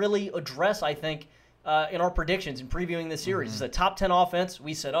didn't really address, I think, in our predictions in previewing this series. It's a top 10 offense.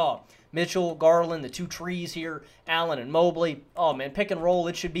 We said, Mitchell, Garland, the 2 trees here, Allen and Mobley. Oh, man, pick and roll,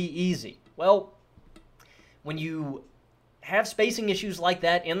 it should be easy. Well, when you have spacing issues like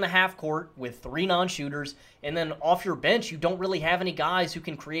that in the half court with 3 non-shooters, and then off your bench, you don't really have any guys who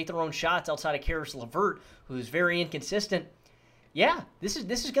can create their own shots outside of Karis LeVert, who's very inconsistent. Yeah, this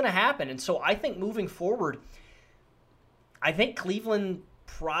is going to happen. And so I think moving forward, I think Cleveland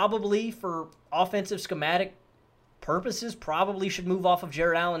probably, for offensive schematic purposes, probably should move off of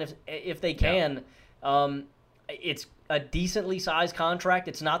Jared Allen if they can. Yeah. It's a decently sized contract.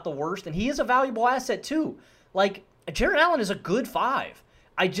 It's not the worst. And he is a valuable asset too. Like, Jared Allen is a good 5.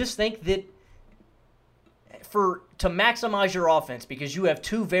 I just think that to maximize your offense, because you have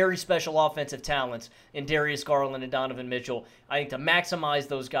 2 very special offensive talents in Darius Garland and Donovan Mitchell, I think to maximize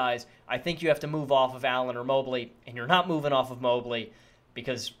those guys, I think you have to move off of Allen or Mobley, and you're not moving off of Mobley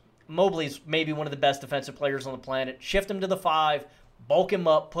because Mobley's maybe one of the best defensive players on the planet. Shift him to the 5, bulk him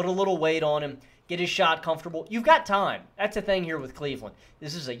up, put a little weight on him, get his shot comfortable. You've got time. That's the thing here with Cleveland.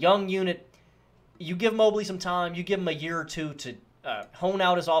 This is a young unit. You give Mobley some time. You give him a year or 2 to hone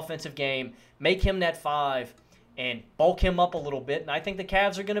out his offensive game, make him that 5, and bulk him up a little bit. And I think the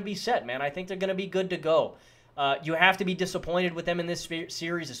Cavs are going to be set, man. I think they're going to be good to go. You have to be disappointed with them in this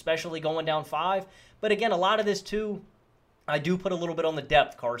series, especially going down 5. But again, a lot of this too, I do put a little bit on the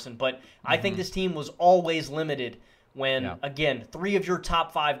depth, Carson. But I think this team was always limited when, again, 3 of your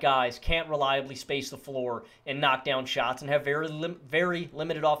top 5 guys can't reliably space the floor and knock down shots and have very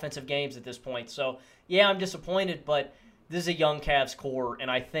limited offensive games at this point. So, yeah, I'm disappointed, but this is a young Cavs core, and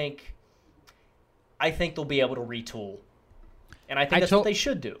I think they'll be able to retool. And I think that's what they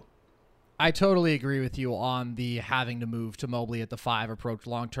should do. I totally agree with you on the having to move to Mobley at the 5 approach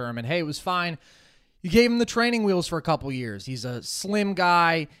long term. And hey, it was fine. You gave him the training wheels for a couple years. He's a slim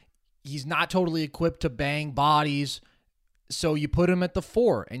guy. He's not totally equipped to bang bodies. So you put him at the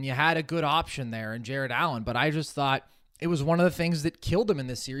 4, and you had a good option there in Jared Allen. But I just thought it was one of the things that killed him in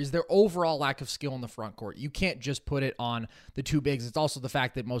this series, their overall lack of skill in the front court. You can't just put it on the 2 bigs. It's also the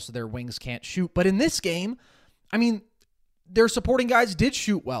fact that most of their wings can't shoot. But in this game, I mean, their supporting guys did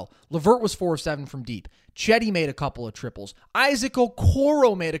shoot well. LeVert was 4 of 7 from deep. Chetty made a couple of triples. Isaac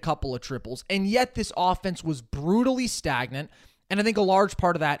Okoro made a couple of triples. And yet this offense was brutally stagnant. And I think a large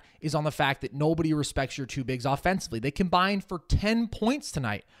part of that is on the fact that nobody respects your 2 bigs offensively. They combined for 10 points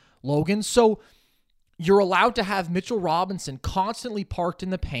tonight, Logan. So you're allowed to have Mitchell Robinson constantly parked in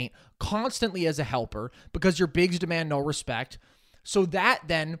the paint, constantly as a helper, because your bigs demand no respect. So that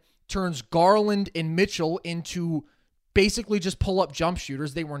then turns Garland and Mitchell into basically just pull-up jump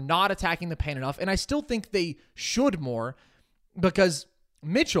shooters. They were not attacking the paint enough, and I still think they should more, because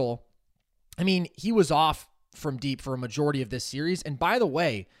Mitchell, I mean, he was off from deep for a majority of this series, and by the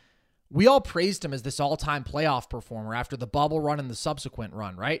way, we all praised him as this all-time playoff performer after the bubble run and the subsequent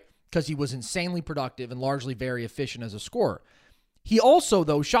run, right? Because he was insanely productive and largely very efficient as a scorer. He also,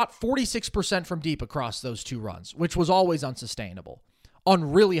 though, shot 46% from deep across those 2 runs, which was always unsustainable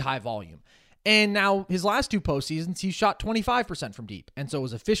on really high volume. And now his last 2 postseasons, he shot 25% from deep. And so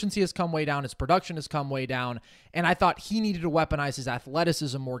his efficiency has come way down. His production has come way down. And I thought he needed to weaponize his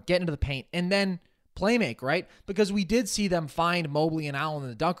athleticism more, get into the paint, and then playmake, right? Because we did see them find Mobley and Allen in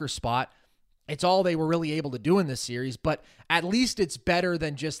the dunker spot. It's all they were really able to do in this series, but at least it's better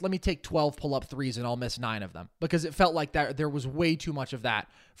than just, let me take 12 pull-up threes and I'll miss 9 of them. Because it felt like that there was way too much of that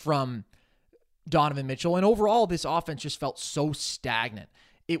from Donovan Mitchell. And overall, this offense just felt so stagnant.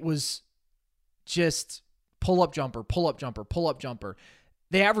 It was just pull-up jumper, pull-up jumper, pull-up jumper.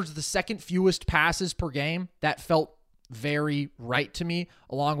 They averaged the second fewest passes per game. That felt very right to me,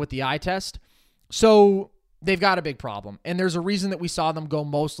 along with the eye test. So they've got a big problem. And there's a reason that we saw them go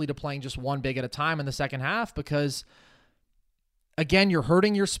mostly to playing just 1 big at a time in the second half, because, again, you're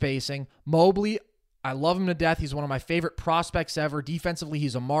hurting your spacing. Mobley, I love him to death. He's one of my favorite prospects ever. Defensively,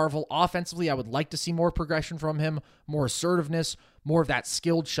 he's a marvel. Offensively, I would like to see more progression from him, more assertiveness, more of that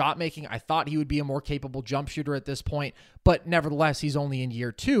skilled shot making. I thought he would be a more capable jump shooter at this point, but nevertheless, he's only in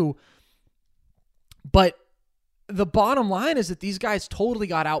year 2. But the bottom line is that these guys totally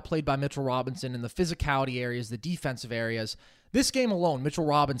got outplayed by Mitchell Robinson in the physicality areas, the defensive areas. This game alone, Mitchell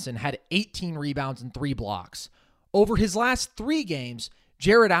Robinson had 18 rebounds and 3 blocks. Over his last 3 games,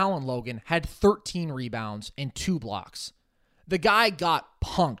 Jared Allen, Logan, had 13 rebounds and 2 blocks. The guy got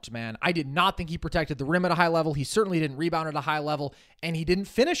punked, man. I did not think he protected the rim at a high level. He certainly didn't rebound at a high level, and he didn't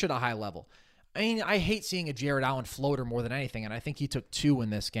finish at a high level. I mean, I hate seeing a Jared Allen floater more than anything, and I think he took 2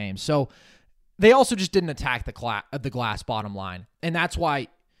 in this game. So they also just didn't attack the glass, bottom line. And that's why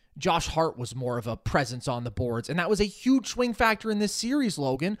Josh Hart was more of a presence on the boards. And that was a huge swing factor in this series,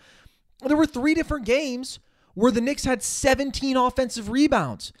 Logan. There were 3 different games where the Knicks had 17 offensive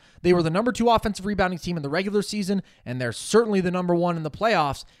rebounds. They were the number 2 offensive rebounding team in the regular season, and they're certainly the number 1 in the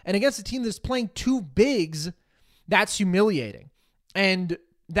playoffs. And against a team that's playing 2 bigs, that's humiliating. And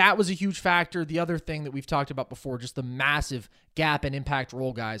that was a huge factor. The other thing that we've talked about before, just the massive gap and impact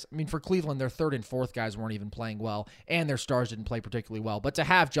role guys. I mean, for Cleveland, their 3rd and 4th guys weren't even playing well, and their stars didn't play particularly well. But to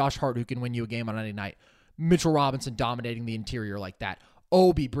have Josh Hart, who can win you a game on any night, Mitchell Robinson dominating the interior like that,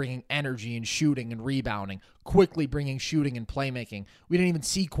 Obi bringing energy and shooting and rebounding, quickly bringing shooting and playmaking. We didn't even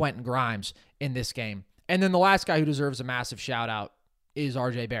see Quentin Grimes in this game. And then the last guy who deserves a massive shout out is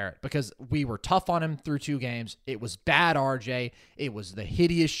RJ Barrett, because we were tough on him through 2 games. It was bad RJ. It was the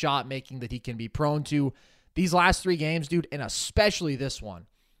hideous shot making that he can be prone to. These last 3 games, dude, and especially this one,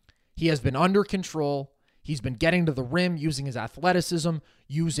 he has been under control. He's been getting to the rim, using his athleticism,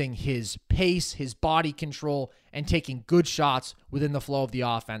 using his pace, his body control, and taking good shots within the flow of the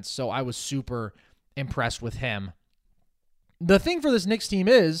offense. So I was super impressed with him. The thing for this Knicks team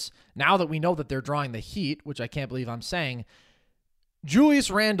is, now that we know that they're drawing the heat, which I can't believe I'm saying, Julius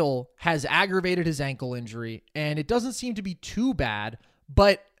Randle has aggravated his ankle injury, and it doesn't seem to be too bad,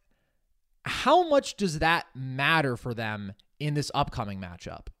 but how much does that matter for them in this upcoming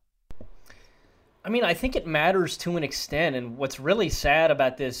matchup? I mean, I think it matters to an extent, and what's really sad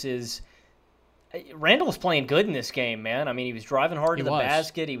about this is Randall was playing good in this game, man. I mean, he was driving hard to the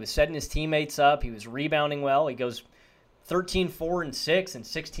basket. He was setting his teammates up. He was rebounding well. He goes 13, 4, and 6 in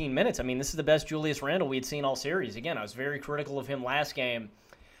 16 minutes. I mean, this is the best Julius Randle we had seen all series. Again, I was very critical of him last game.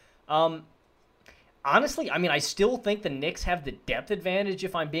 Honestly, I mean, I still think the Knicks have the depth advantage,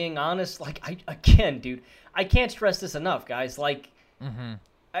 if I'm being honest. Like, dude, I can't stress this enough, guys. Like,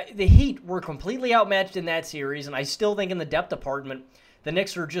 the Heat were completely outmatched in that series, and I still think in the depth department, the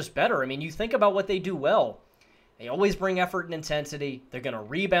Knicks are just better. I mean, you think about what they do well. They always bring effort and intensity. They're going to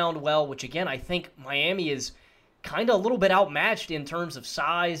rebound well, which, again, I think Miami is kind of a little bit outmatched in terms of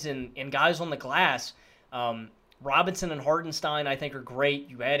size and guys on the glass. Robinson and Hardenstein, I think, are great.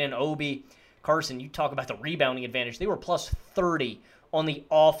 You add in Obi. Carson, you talk about the rebounding advantage. They were plus 30 on the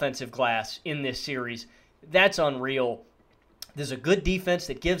offensive glass in this series. That's unreal. There's a good defense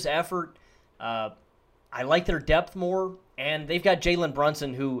that gives effort. I like their depth more, and they've got Jalen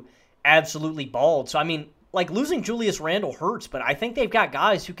Brunson, who absolutely balled. So, I mean, like, losing Julius Randle hurts, but I think they've got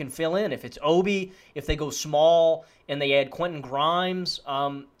guys who can fill in. If it's Obi, if they go small and they add Quentin Grimes,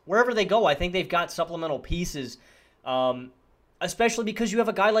 wherever they go, I think they've got supplemental pieces, especially because you have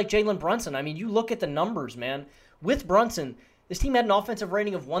a guy like Jalen Brunson. I mean, you look at the numbers, man. With Brunson, this team had an offensive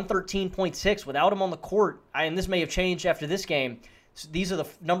rating of 113.6 without him on the court, and this may have changed after this game. So these are the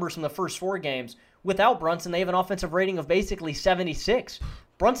numbers from the first 4 games. Without Brunson, they have an offensive rating of basically 76.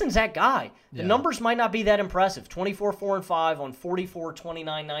 Brunson's that guy. The numbers might not be that impressive. 24, 4, and 5 on 44,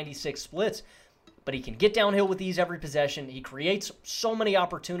 29, 96 splits. But he can get downhill with these every possession. He creates so many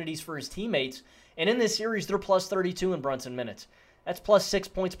opportunities for his teammates. And in this series, they're plus 32 in Brunson minutes. That's plus 6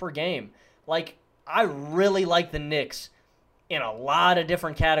 points per game. Like, I really like the Knicks in a lot of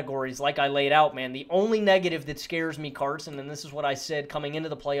different categories like I laid out, man. The only negative that scares me, Carson, and this is what I said coming into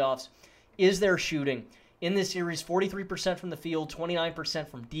the playoffs, is their shooting. In this series, 43% from the field, 29%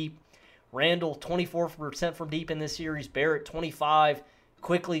 from deep. Randall, 24% from deep in this series. Barrett, 25.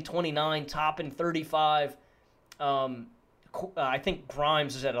 Quickly, 29. Toppin, 35. I think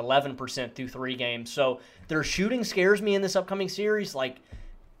Grimes is at 11% through 3 games. So their shooting scares me in this upcoming series. Like,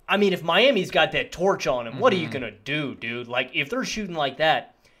 I mean, if Miami's got that torch on him, what are you going to do, dude? Like, if they're shooting like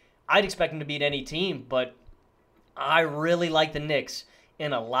that, I'd expect them to beat any team. But I really like the Knicks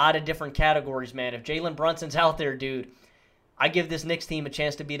in a lot of different categories, man. If Jalen Brunson's out there, dude, I give this Knicks team a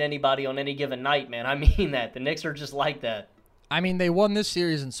chance to beat anybody on any given night, man. I mean that. The Knicks are just like that. I mean, they won this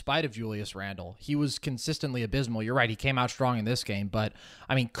series in spite of Julius Randle. He was consistently abysmal. You're right, he came out strong in this game, but,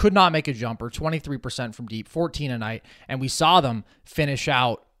 I mean, could not make a jumper, 23% from deep, 14 a night, and we saw them finish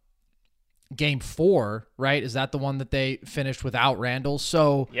out Game 4, right? Is that the one that they finished without Randle?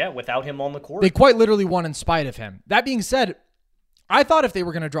 So yeah, without him on the court. They quite literally won in spite of him. That being said, I thought if they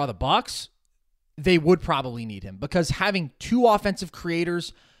were going to draw the Bucks, they would probably need him, because having 2 offensive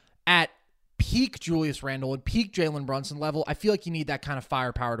creators at peak Julius Randle and peak Jalen Brunson level, I feel like you need that kind of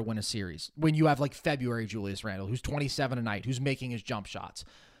firepower to win a series when you have like February Julius Randle, who's 27 a night, who's making his jump shots.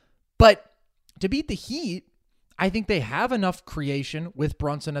 But to beat the Heat, I think they have enough creation with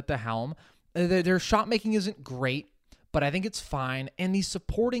Brunson at the helm. Their shot making isn't great, but I think it's fine. And these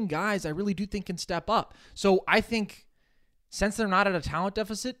supporting guys, I really do think can step up. So I think since they're not at a talent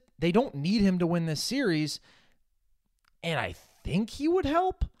deficit, they don't need him to win this series. And I think he would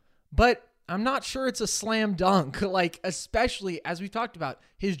help, but I'm not sure it's a slam dunk. Like, especially as we've talked about,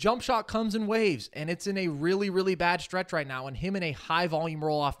 his jump shot comes in waves, and it's in a really, really bad stretch right now. And him in a high volume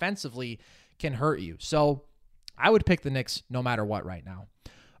role offensively can hurt you. So I would pick the Knicks no matter what right now.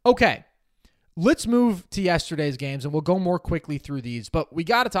 Okay, let's move to yesterday's games, and we'll go more quickly through these. But we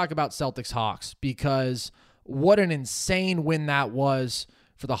got to talk about Celtics Hawks, because what an insane win that was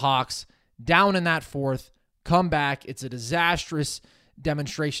for the Hawks. Down in that fourth, come back. It's a disastrous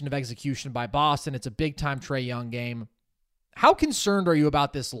demonstration of execution by Boston. It's a big-time Trae Young game. How concerned are you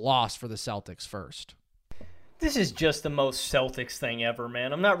about this loss for the Celtics first? This is just the most Celtics thing ever,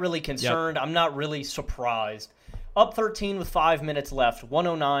 man. I'm not really concerned. Yep. I'm not really surprised. Up 13 with 5 minutes left,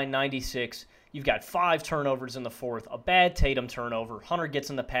 109-96. You've got 5 turnovers in the fourth, a bad Tatum turnover. Hunter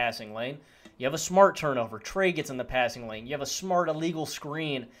gets in the passing lane. You have a smart turnover. Trae gets in the passing lane. You have a smart illegal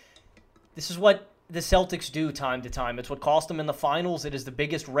screen. This is what the Celtics do time to time. It's what cost them in the finals. It is the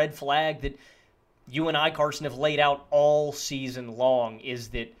biggest red flag that you and I, Carson, have laid out all season long, is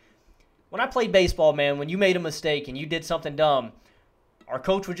that when I played baseball, man, when you made a mistake and you did something dumb, our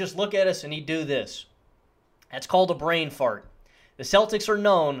coach would just look at us and he'd do this. That's called a brain fart. The Celtics are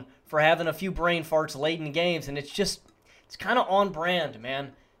known for having a few brain farts late in games, and it's kind of on brand,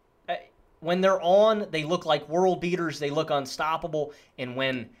 man. When they're on, they look like world beaters. They look unstoppable. And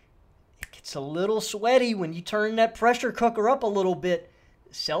when It's a little sweaty when you turn that pressure cooker up a little bit.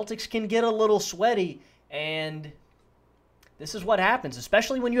 Celtics can get a little sweaty, and this is what happens,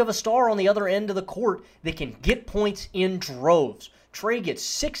 especially when you have a star on the other end of the court that can get points in droves. Trae gets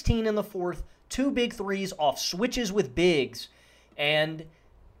 16 in the fourth, 2 big threes off switches with bigs, and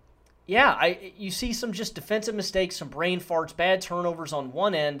yeah, you see some just defensive mistakes, some brain farts, bad turnovers on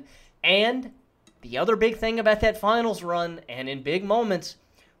one end, and the other big thing about that finals run, and in big moments,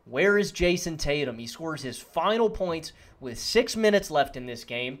 where is Jason Tatum? He scores his final points with 6 minutes left in this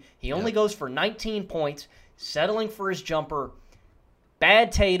game. He only goes for 19 points, settling for his jumper.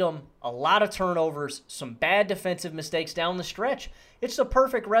 Bad Tatum, a lot of turnovers, some bad defensive mistakes down the stretch. It's the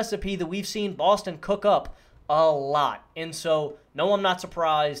perfect recipe that we've seen Boston cook up a lot. And so, no, I'm not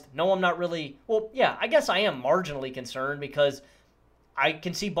surprised. No, I'm not really, well, yeah, I guess I am marginally concerned because I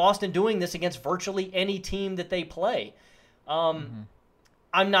can see Boston doing this against virtually any team that they play.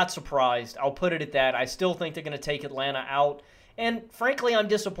 I'm not surprised. I'll put it at that. I still think they're going to take Atlanta out. And frankly, I'm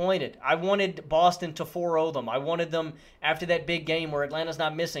disappointed. I wanted Boston to 4-0 them. I wanted them, after that big game where Atlanta's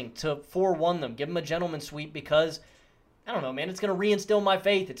not missing, to 4-1 them. Give them a gentleman's sweep because, I don't know, man, it's going to reinstill my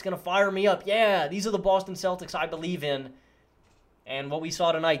faith. It's going to fire me up. Yeah, these are the Boston Celtics I believe in. And what we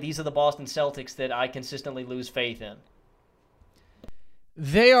saw tonight, these are the Boston Celtics that I consistently lose faith in.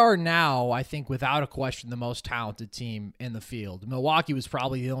 They are now, I think, without a question, the most talented team in the field. Milwaukee was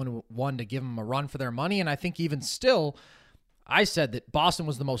probably the only one to give them a run for their money, and I think even still, I said that Boston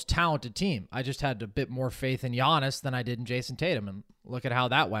was the most talented team. I just had a bit more faith in Giannis than I did in Jason Tatum, and look at how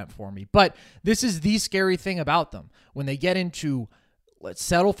that went for me. But this is the scary thing about them. When they get into, let's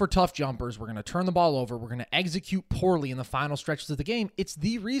settle for tough jumpers, we're going to turn the ball over, we're going to execute poorly in the final stretches of the game, it's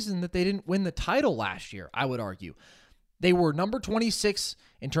the reason that they didn't win the title last year, I would argue. They were number 26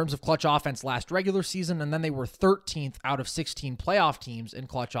 in terms of clutch offense last regular season, and then they were 13th out of 16 playoff teams in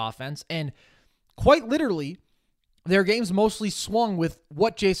clutch offense. And quite literally, their games mostly swung with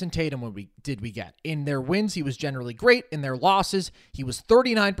what Jason Tatum did we get. In their wins, he was generally great. In their losses, he was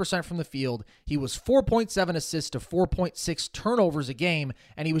 39% from the field. He was 4.7 assists to 4.6 turnovers a game,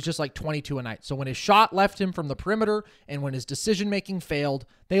 and he was just like 22 a night. So when his shot left him from the perimeter and when his decision-making failed,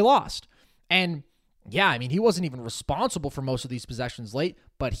 they lost. And yeah, I mean, he wasn't even responsible for most of these possessions late,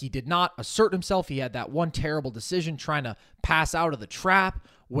 but he did not assert himself. He had that one terrible decision trying to pass out of the trap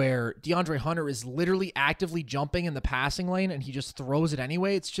where DeAndre Hunter is literally actively jumping in the passing lane and he just throws it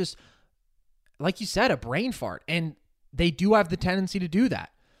anyway. It's just, like you said, a brain fart. And they do have the tendency to do that.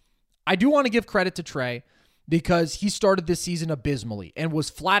 I do want to give credit to Trae because he started this season abysmally and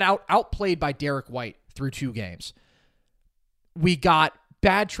was flat out outplayed by Derek White through 2 games. We got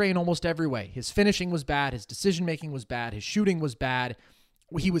bad Trae in almost every way. His finishing was bad. His decision-making was bad. His shooting was bad.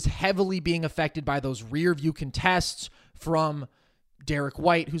 He was heavily being affected by those rear-view contests from Derek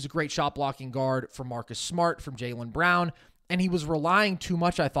White, who's a great shot-blocking guard, from Marcus Smart, from Jaylen Brown, and he was relying too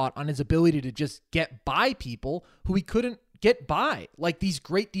much, I thought, on his ability to just get by people who he couldn't get by, like these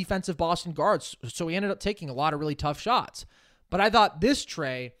great defensive Boston guards, so he ended up taking a lot of really tough shots. But I thought this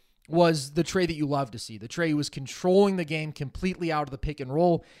Trae was the Trae that you love to see. The Trae who was controlling the game completely out of the pick and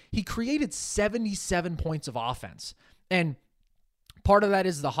roll. He created 77 points of offense. And part of that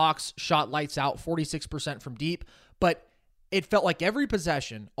is the Hawks shot lights out, 46% from deep. But it felt like every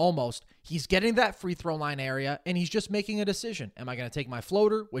possession, almost, he's getting that free throw line area and he's just making a decision. Am I going to take my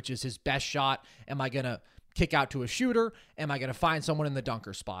floater, which is his best shot? Am I going to kick out to a shooter? Am I going to find someone in the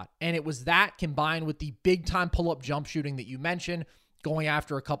dunker spot? And it was that combined with the big-time pull-up jump shooting that you mentioned, going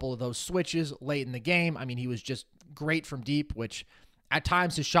after a couple of those switches late in the game. I mean, he was just great from deep, which at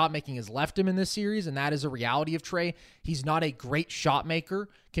times his shot making has left him in this series, and that is a reality of Trae. He's not a great shot maker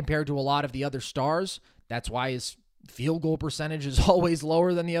compared to a lot of the other stars. That's why his field goal percentage is always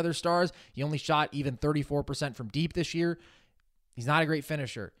lower than the other stars. He only shot even 34% from deep this year. He's not a great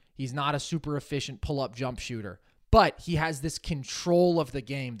finisher. He's not a super efficient pull-up jump shooter, but he has this control of the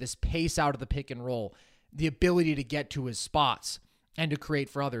game, this pace out of the pick and roll, the ability to get to his spots and to create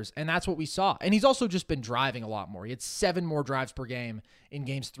for others. And that's what we saw. And he's also just been driving a lot more. He had 7 more drives per game in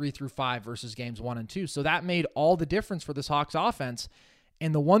games 3 through 5 versus games 1 and 2. So that made all the difference for this Hawks offense.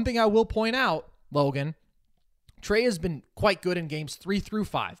 And the one thing I will point out, Logan, Trae has been quite good in games 3 through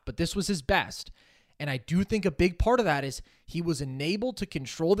 5, but this was his best. And I do think a big part of that is he was enabled to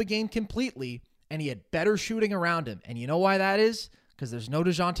control the game completely, and he had better shooting around him. And you know why that is? Because there's no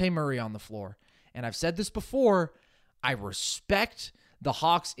DeJounte Murray on the floor. And I've said this before, I respect the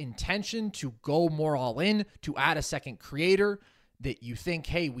Hawks' intention to go more all in, to add a second creator. that you think,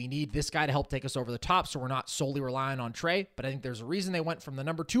 hey, we need this guy to help take us over the top so we're not solely relying on Trey. But I think there's a reason they went from the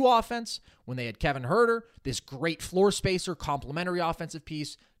number 2 offense when they had Kevin Huerter, this great floor spacer, complementary offensive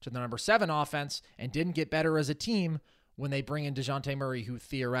piece, to the number 7 offense, and didn't get better as a team when they bring in DeJounte Murray, who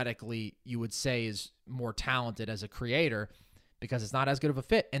theoretically you would say is more talented as a creator, because it's not as good of a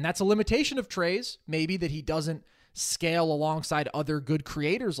fit. And that's a limitation of Trey's, maybe, that he doesn't scale alongside other good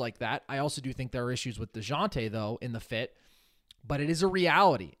creators like that. I also do think there are issues with DeJounte, though, in the fit. But it is a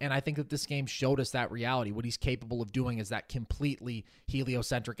reality, and I think that this game showed us that reality. What he's capable of doing is that completely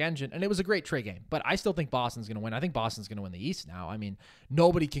heliocentric engine, and it was a great Trey game. But I still think Boston's going to win. I think Boston's going to win the East now. I mean,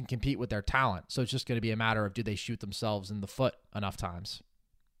 nobody can compete with their talent, so it's just going to be a matter of do they shoot themselves in the foot enough times.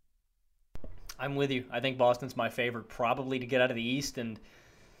 I'm with you. I think Boston's my favorite, probably to get out of the East, and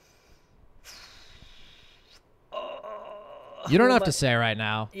you don't have to say right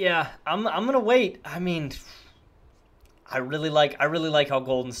now. Yeah, I'm going to wait. I mean, I really like how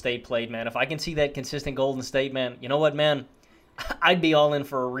Golden State played, man. If I can see that consistent Golden State, man, you know what, man? I'd be all in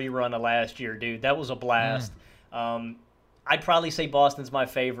for a rerun of last year, dude. That was a blast. I'd probably say Boston's my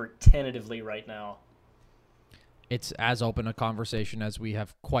favorite tentatively right now. It's as open a conversation as we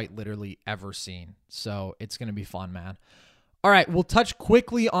have quite literally ever seen. So it's going to be fun, man. All right, we'll touch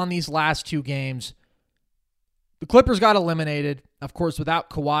quickly on these last 2 games. The Clippers got eliminated. Of course, without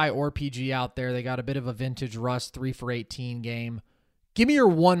Kawhi or PG out there, they got a bit of a vintage Russ 3 for 18 game. Give me your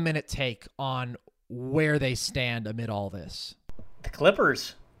 1-minute take on where they stand amid all this. The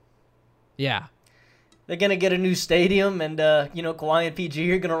Clippers. Yeah. They're going to get a new stadium, and, Kawhi and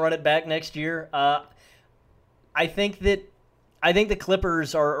PG are going to run it back next year. I think the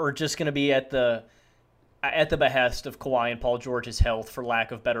Clippers are just going to be at the behest of Kawhi and Paul George's health, for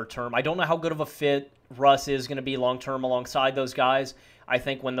lack of better term. I don't know how good of a fit Russ is going to be long-term alongside those guys. I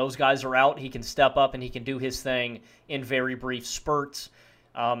think when those guys are out, he can step up and he can do his thing in very brief spurts.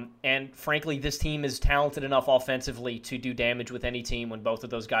 And frankly, this team is talented enough offensively to do damage with any team when both of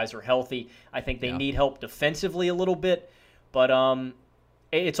those guys are healthy. I think they need help defensively a little bit, but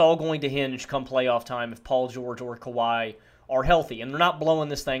it's all going to hinge come playoff time if Paul George or Kawhi are healthy. And they're not blowing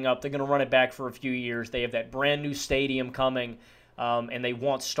this thing up. They're going to run it back for a few years. They have that brand new stadium coming, and they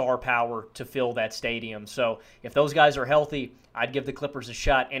want star power to fill that stadium. So if those guys are healthy, I'd give the Clippers a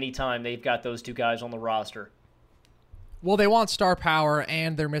shot anytime they've got those 2 guys on the roster. Well, they want star power,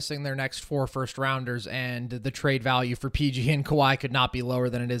 and they're missing their next 4 first-rounders, and the trade value for PG and Kawhi could not be lower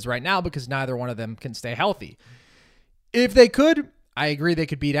than it is right now because neither one of them can stay healthy. If they could, I agree they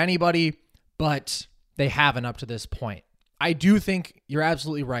could beat anybody, but they haven't up to this point. I do think you're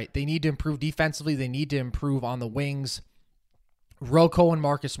absolutely right. They need to improve defensively. They need to improve on the wings. Rocco and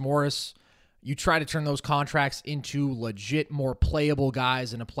Marcus Morris, you try to turn those contracts into legit, more playable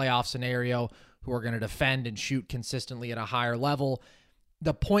guys in a playoff scenario who are going to defend and shoot consistently at a higher level.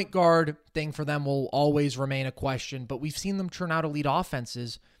 The point guard thing for them will always remain a question, but we've seen them turn out elite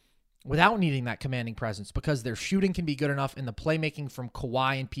offenses without needing that commanding presence because their shooting can be good enough and the playmaking from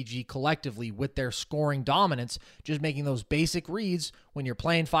Kawhi and PG collectively with their scoring dominance, just making those basic reads when you're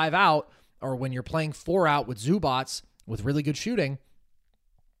playing 5 out or when you're playing 4 out with Zubats with really good shooting,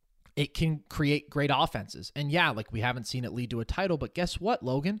 it can create great offenses. And yeah, like we haven't seen it lead to a title, but guess what,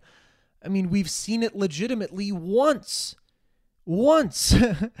 Logan? I mean, we've seen it legitimately once.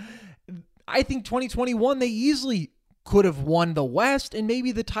 I think 2021, they easily could have won the West and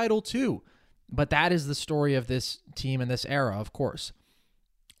maybe the title too. But that is the story of this team in this era, of course.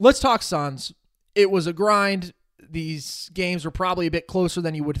 Let's talk Suns. It was a grind. These games were probably a bit closer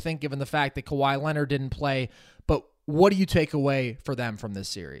than you would think given the fact that Kawhi Leonard didn't play. But what do you take away for them from this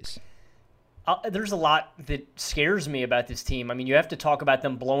series? There's a lot that scares me about this team. I mean, you have to talk about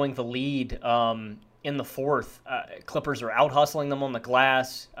them blowing the lead in the 4th. Clippers are out-hustling them on the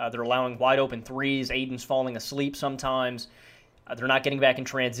glass. They're allowing wide-open threes. Aiden's falling asleep sometimes. They're not getting back in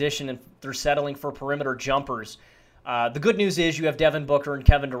transition, and they're settling for perimeter jumpers. The good news is you have Devin Booker and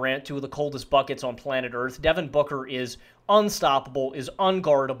Kevin Durant, 2 of the coldest buckets on planet Earth. Devin Booker is unstoppable, is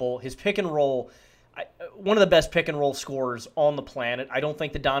unguardable. His pick and roll, one of the best pick and roll scorers on the planet. I don't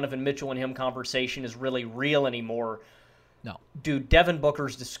think the Donovan Mitchell and him conversation is really real anymore. No. Dude, Devin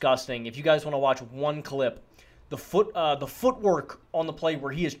Booker's disgusting. If you guys want to watch one clip, the footwork on the play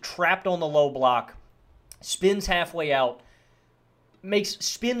where he is trapped on the low block, spins halfway out,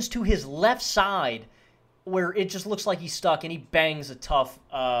 spins to his left side where it just looks like he's stuck, and he bangs a tough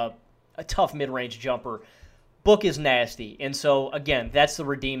mid-range jumper. Book is nasty. And so, again, that's the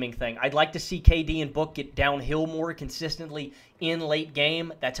redeeming thing. I'd like to see KD and Book get downhill more consistently in late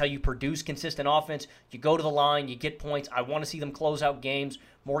game. That's how you produce consistent offense. You go to the line, you get points. I want to see them close out games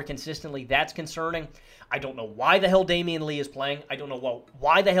more consistently. That's concerning. I don't know why the hell Damian Lee is playing. I don't know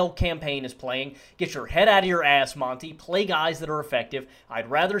why the hell Campaign is playing. Get your head out of your ass, Monty. Play guys that are effective. I'd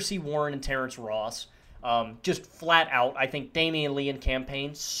rather see Warren and Terrence Ross. Just flat out, I think Damian Lee and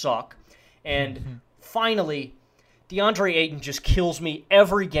Campaign suck. And finally, DeAndre Ayton just kills me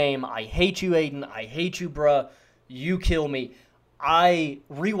every game. I hate you, Ayton. I hate you, bruh. You kill me. I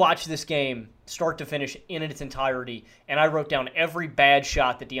rewatched this game start to finish in its entirety, and I wrote down every bad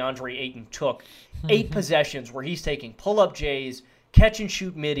shot that DeAndre Ayton took. 8 possessions where he's taking pull-up J's,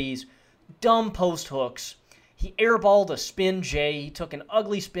 catch-and-shoot middies, dumb post hooks. He airballed a spin J. He took an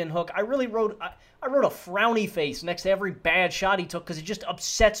ugly spin hook. I wrote a frowny face next to every bad shot he took because it just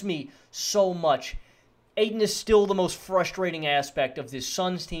upsets me so much. Ayton is still the most frustrating aspect of this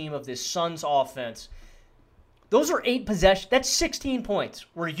Suns team, of this Suns offense. Those are 8 possessions. That's 16 points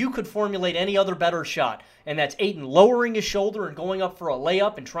where you could formulate any other better shot. And that's Ayton lowering his shoulder and going up for a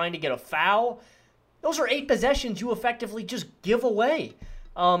layup and trying to get a foul. Those are 8 possessions you effectively just give away.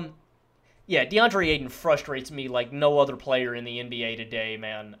 Yeah, DeAndre Ayton frustrates me like no other player in the NBA today,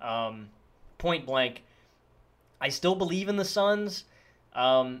 man. Point blank. I still believe in the Suns.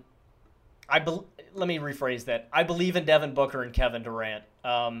 Let me rephrase that. I believe in Devin Booker and Kevin Durant.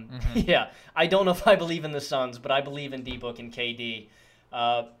 Yeah, I don't know if I believe in the Suns, but I believe in D-Book and KD.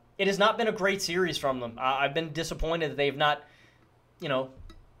 It has not been a great series from them. I've been disappointed that they've not,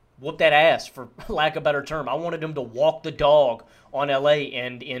 whooped that ass, for lack of a better term. I wanted them to walk the dog on LA,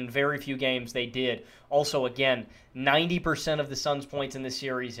 and in very few games they did. Also, again, 90% of the Suns' points in this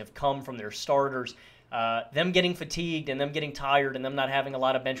series have come from their starters. Them getting fatigued and them getting tired and them not having a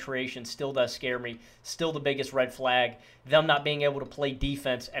lot of bench creation still does scare me. Still the biggest red flag. Them not being able to play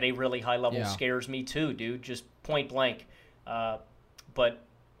defense at a really high level scares me too, dude. Just point blank. But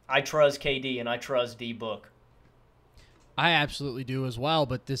I trust KD and I trust D-Book. I absolutely do as well,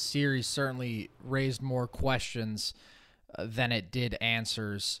 but this series certainly raised more questions than it did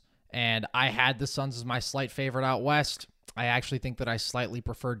answers. And I had the Suns as my slight favorite out west. I actually think that I slightly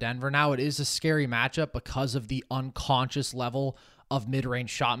prefer Denver. Now, it is a scary matchup because of the unconscious level of mid-range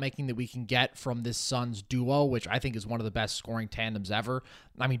shot making that we can get from this Suns duo, which I think is one of the best scoring tandems ever.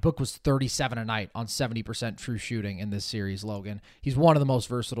 I mean, Book was 37 a night on 70% true shooting in this series, Logan. He's one of the most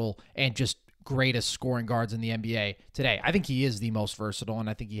versatile and just greatest scoring guards in the NBA today. I think he is the most versatile, and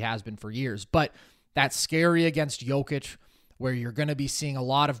I think he has been for years. But that's scary against Jokic, where you're going to be seeing a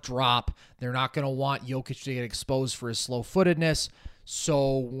lot of drop. They're not going to want Jokic to get exposed for his slow-footedness.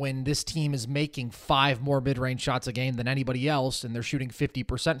 So when this team is making 5 more mid-range shots a game than anybody else, and they're shooting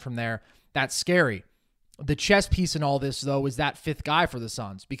 50% from there, that's scary. The chess piece in all this, though, is that 5th guy for the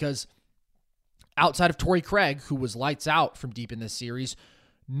Suns, because outside of Torrey Craig, who was lights out from deep in this series,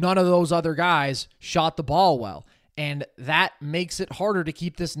 none of those other guys shot the ball well. And that makes it harder to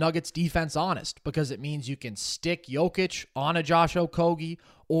keep this Nuggets defense honest, because it means you can stick Jokic on a Josh Okogie,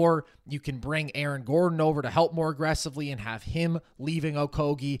 or you can bring Aaron Gordon over to help more aggressively and have him leaving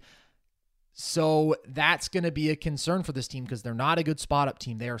Okogie. So that's going to be a concern for this team because they're not a good spot-up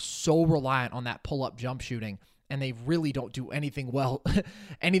team. They are so reliant on that pull-up jump shooting, and they really don't do anything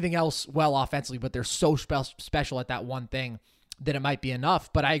else well offensively, but they're so special at that one thing that it might be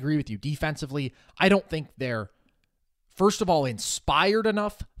enough. But I agree with you. Defensively, I don't think they're, first of all, inspired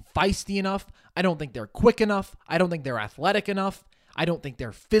enough, feisty enough. I don't think they're quick enough. I don't think they're athletic enough. I don't think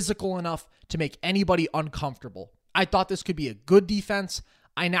they're physical enough to make anybody uncomfortable. I thought this could be a good defense.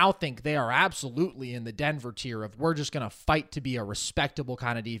 I now think they are absolutely in the Denver tier of we're just going to fight to be a respectable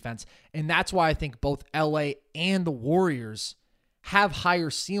kind of defense. And that's why I think both LA and the Warriors have higher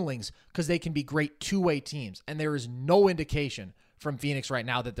ceilings, because they can be great two-way teams. And there is no indication from Phoenix right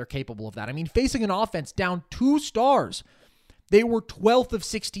now that they're capable of that. I mean, facing an offense down 2 stars, they were 12th of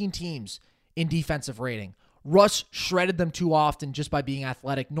 16 teams in defensive rating. Russ shredded them too often just by being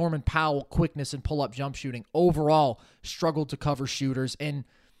athletic. Norman Powell, quickness and pull-up jump shooting, overall struggled to cover shooters. And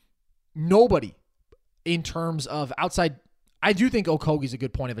nobody in terms of outside, I do think Okogie's a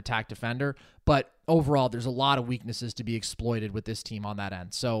good point of attack defender, but overall there's a lot of weaknesses to be exploited with this team on that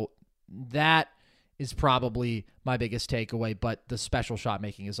end. So that is probably my biggest takeaway, but the special shot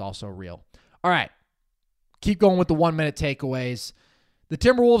making is also real. All right, keep going with the 1-minute takeaways. The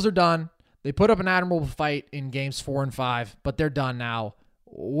Timberwolves are done. They put up an admirable fight in games 4 and 5, but they're done now.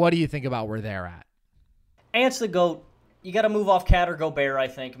 What do you think about where they're at? Ants the GOAT. You got to move off Cat or Gobert, I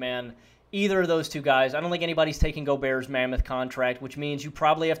think, man. Either of those two guys. I don't think anybody's taking Gobert's mammoth contract, which means you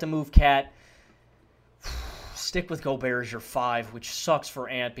probably have to move Cat stick with Gobert as your 5, which sucks for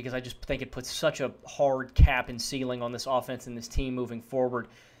Ant because I just think it puts such a hard cap and ceiling on this offense and this team moving forward.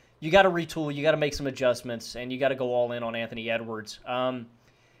 You got to retool, you got to make some adjustments, and you got to go all in on Anthony Edwards.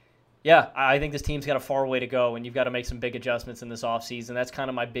 Yeah, I think this team's got a far way to go, and you've got to make some big adjustments in this offseason. That's kind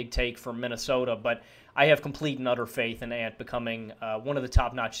of my big take from Minnesota, but I have complete and utter faith in Ant becoming one of the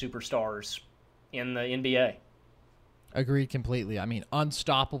top-notch superstars in the NBA. Agreed completely. I mean,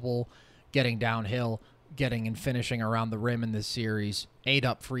 unstoppable getting downhill, getting and finishing around the rim in this series, 8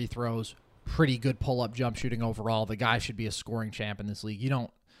 up free throws, pretty good pull-up jump shooting overall. The guy should be a scoring champ in this league. You don't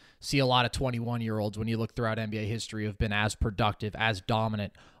see a lot of 21-year-olds when you look throughout NBA history have been as productive, as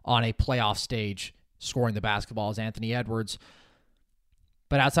dominant on a playoff stage scoring the basketball as Anthony Edwards.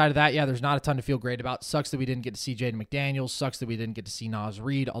 But outside of that, yeah, there's not a ton to feel great about. Sucks that we didn't get to see Jaden McDaniels. Sucks that we didn't get to see Naz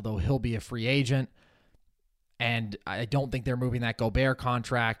Reid, although he'll be a free agent. And I don't think they're moving that Gobert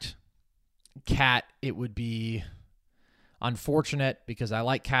contract. Cat, it would be unfortunate because I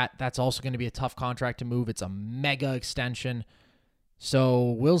like Cat. That's also going to be a tough contract to move. It's a mega extension.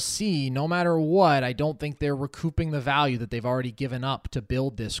 So we'll see. No matter what, I don't think they're recouping the value that they've already given up to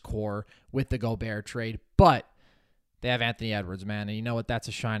build this core with the Gobert trade. But they have Anthony Edwards, man. And you know what? That's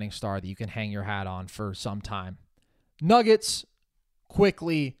a shining star that you can hang your hat on for some time. Nuggets,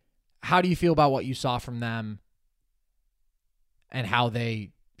 quickly, how do you feel about what you saw from them and how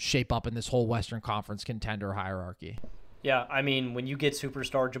they shape up in this whole Western Conference contender hierarchy? Yeah, I mean, when you get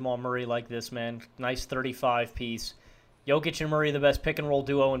superstar Jamal Murray like this, man, nice 35 piece. Jokic and Murray, the best pick-and-roll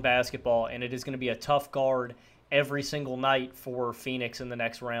duo in basketball, and it is going to be a tough guard every single night for Phoenix in the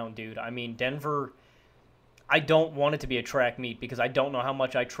next round, dude. I mean, Denver, I don't want it to be a track meet because I don't know how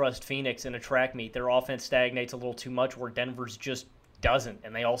much I trust Phoenix in a track meet. Their offense stagnates a little too much where Denver's just doesn't.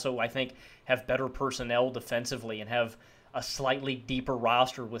 And they also, I think, have better personnel defensively and have a slightly deeper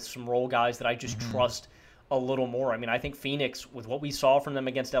roster with some role guys that I just trust a little more. I mean, I think Phoenix, with what we saw from them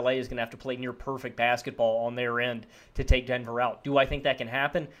against LA, is going to have to play near perfect basketball on their end to take Denver out. Do I think that can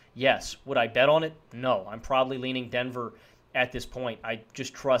happen? Yes. Would I bet on it? No. I'm probably leaning Denver at this point. I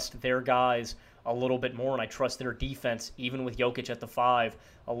just trust their guys a little bit more, and I trust their defense, even with Jokic at the 5,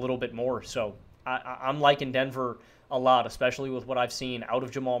 a little bit more. So I'm liking Denver a lot, especially with what I've seen out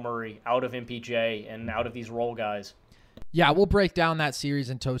of Jamal Murray, out of MPJ, and out of these role guys. Yeah, we'll break down that series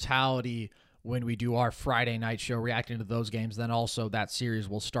in totality when we do our Friday night show reacting to those games. Then also that series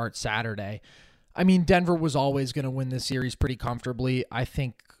will start Saturday. I mean, Denver was always going to win this series pretty comfortably. I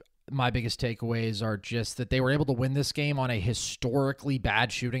think my biggest takeaways are just that they were able to win this game on a historically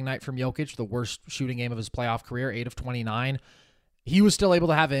bad shooting night from Jokic, the worst shooting game of his playoff career, 8 of 29. He was still able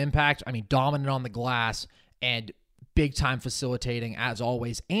to have an impact. I mean, dominant on the glass and big-time facilitating as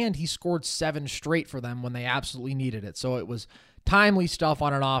always. And he scored 7 straight for them when they absolutely needed it. So it was timely stuff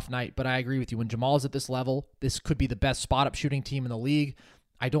on an off night, but I agree with you. When Jamal's at this level, this could be the best spot-up shooting team in the league.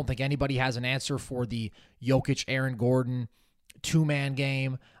 I don't think anybody has an answer for the Jokic, Aaron Gordon two-man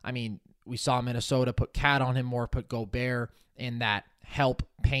game. I mean, we saw Minnesota put Cat on him more, put Gobert in that help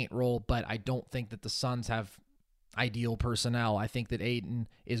paint role, but I don't think that the Suns have ideal personnel. I think that Ayton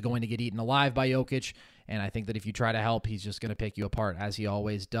is going to get eaten alive by Jokic, and I think that if you try to help, he's just going to pick you apart, as he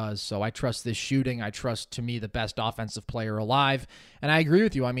always does. So I trust this shooting. I trust, to me, the best offensive player alive. And I agree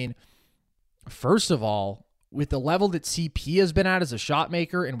with you. I mean, first of all, with the level that CP has been at as a shot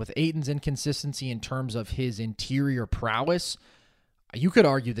maker and with Ayton's inconsistency in terms of his interior prowess, you could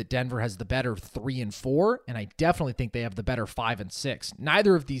argue that Denver has the better 3 and 4, and I definitely think they have the better 5 and 6.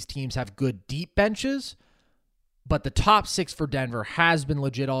 Neither of these teams have good deep benches, but the top 6 for Denver has been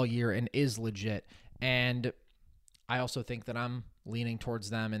legit all year and is legit. And I also think that I'm leaning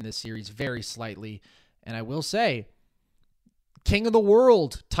towards them in this series very slightly. And I will say, King of the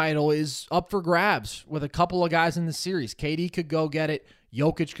World title is up for grabs with a couple of guys in the series. KD could go get it.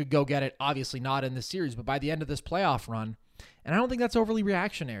 Jokic could go get it. Obviously not in this series, but by the end of this playoff run. And I don't think that's overly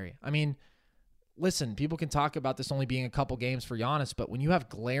reactionary. I mean, listen, people can talk about this only being a couple games for Giannis, but when you have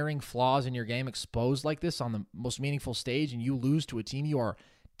glaring flaws in your game exposed like this on the most meaningful stage and you lose to a team you are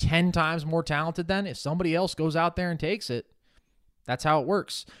 10 times more talented than, if somebody else goes out there and takes it, that's how it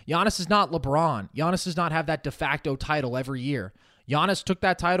works. Giannis is not LeBron. Giannis does not have that de facto title every year. Giannis took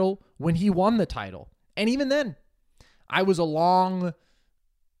that title when he won the title. And even then, I was a long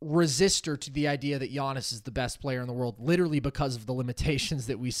resistor to the idea that Giannis is the best player in the world, literally because of the limitations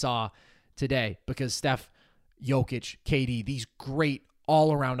that we saw today, because Steph, Jokic, KD, these great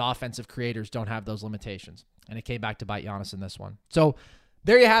all-around offensive creators don't have those limitations. And it came back to bite Giannis in this one. So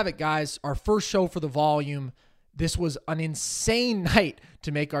there you have it, guys. Our first show for the volume. This was an insane night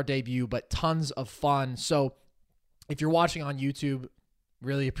to make our debut, but tons of fun. So if you're watching on YouTube,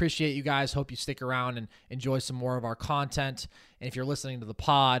 Really appreciate you guys. Hope you stick around and enjoy some more of our content. And if you're listening to the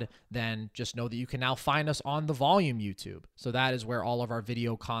pod, then just know that you can now find us on the Volume YouTube. So that is where all of our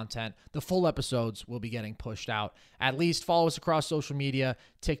video content, the full episodes, will be getting pushed out. At least follow us across social media.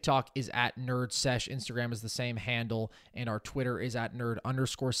 TikTok is at NerdSesh. Instagram is the same handle. And our Twitter is at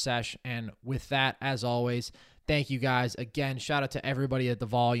nerd_sesh. And with that, as always, thank you guys. Again, shout out to everybody at the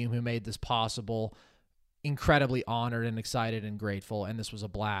Volume who made this possible. Incredibly honored and excited and grateful, and this was a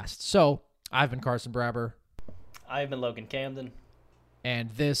blast. So, I've been Carson Brabber. I've been Logan Camden. And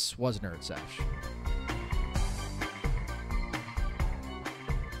this was Nerd Sesh.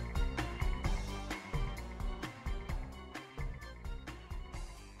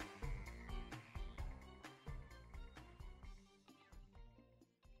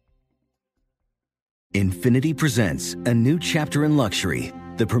 Infinity presents a new chapter in luxury,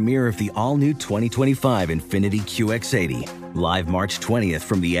 the premiere of the all-new 2025 Infinity QX80, live March 20th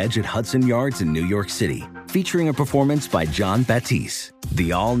from the Edge at Hudson Yards in New York City, featuring a performance by John Batiste.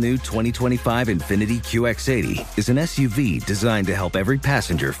 The all-new 2025 Infinity QX80 is an SUV designed to help every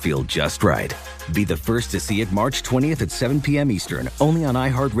passenger feel just right. Be the first to see it March 20th at 7 p.m. Eastern, only on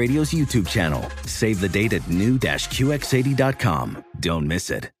iHeartRadio's YouTube channel. Save the date at new-QX80.com. Don't miss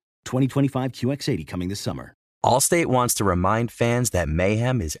it. 2025 QX80 coming this summer. Allstate wants to remind fans that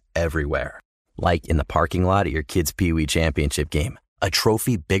mayhem is everywhere. Like in the parking lot at your kid's Pee Wee Championship game. A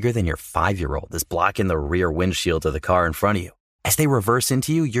trophy bigger than your 5-year-old is blocking the rear windshield of the car in front of you. As they reverse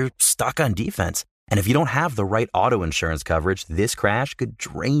into you, you're stuck on defense. And if you don't have the right auto insurance coverage, this crash could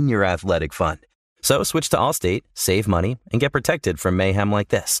drain your athletic fund. So switch to Allstate, save money, and get protected from mayhem like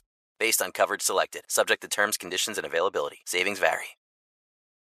this. Based on coverage selected, subject to terms, conditions, and availability. Savings vary.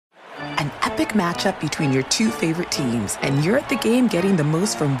 An epic matchup between your two favorite teams, and you're at the game getting the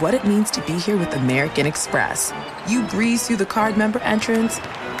most from what it means to be here with American Express. You breeze through the card member entrance,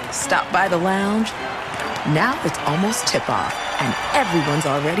 stop by the lounge. Now it's almost tip-off, and everyone's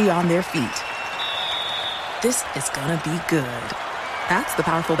already on their feet. This is gonna be good. That's the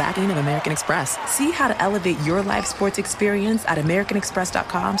powerful backing of American Express. See how to elevate your live sports experience at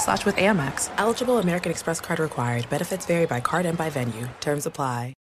americanexpress.com/withAmex. Eligible American Express card required. Benefits vary by card and by venue. Terms apply.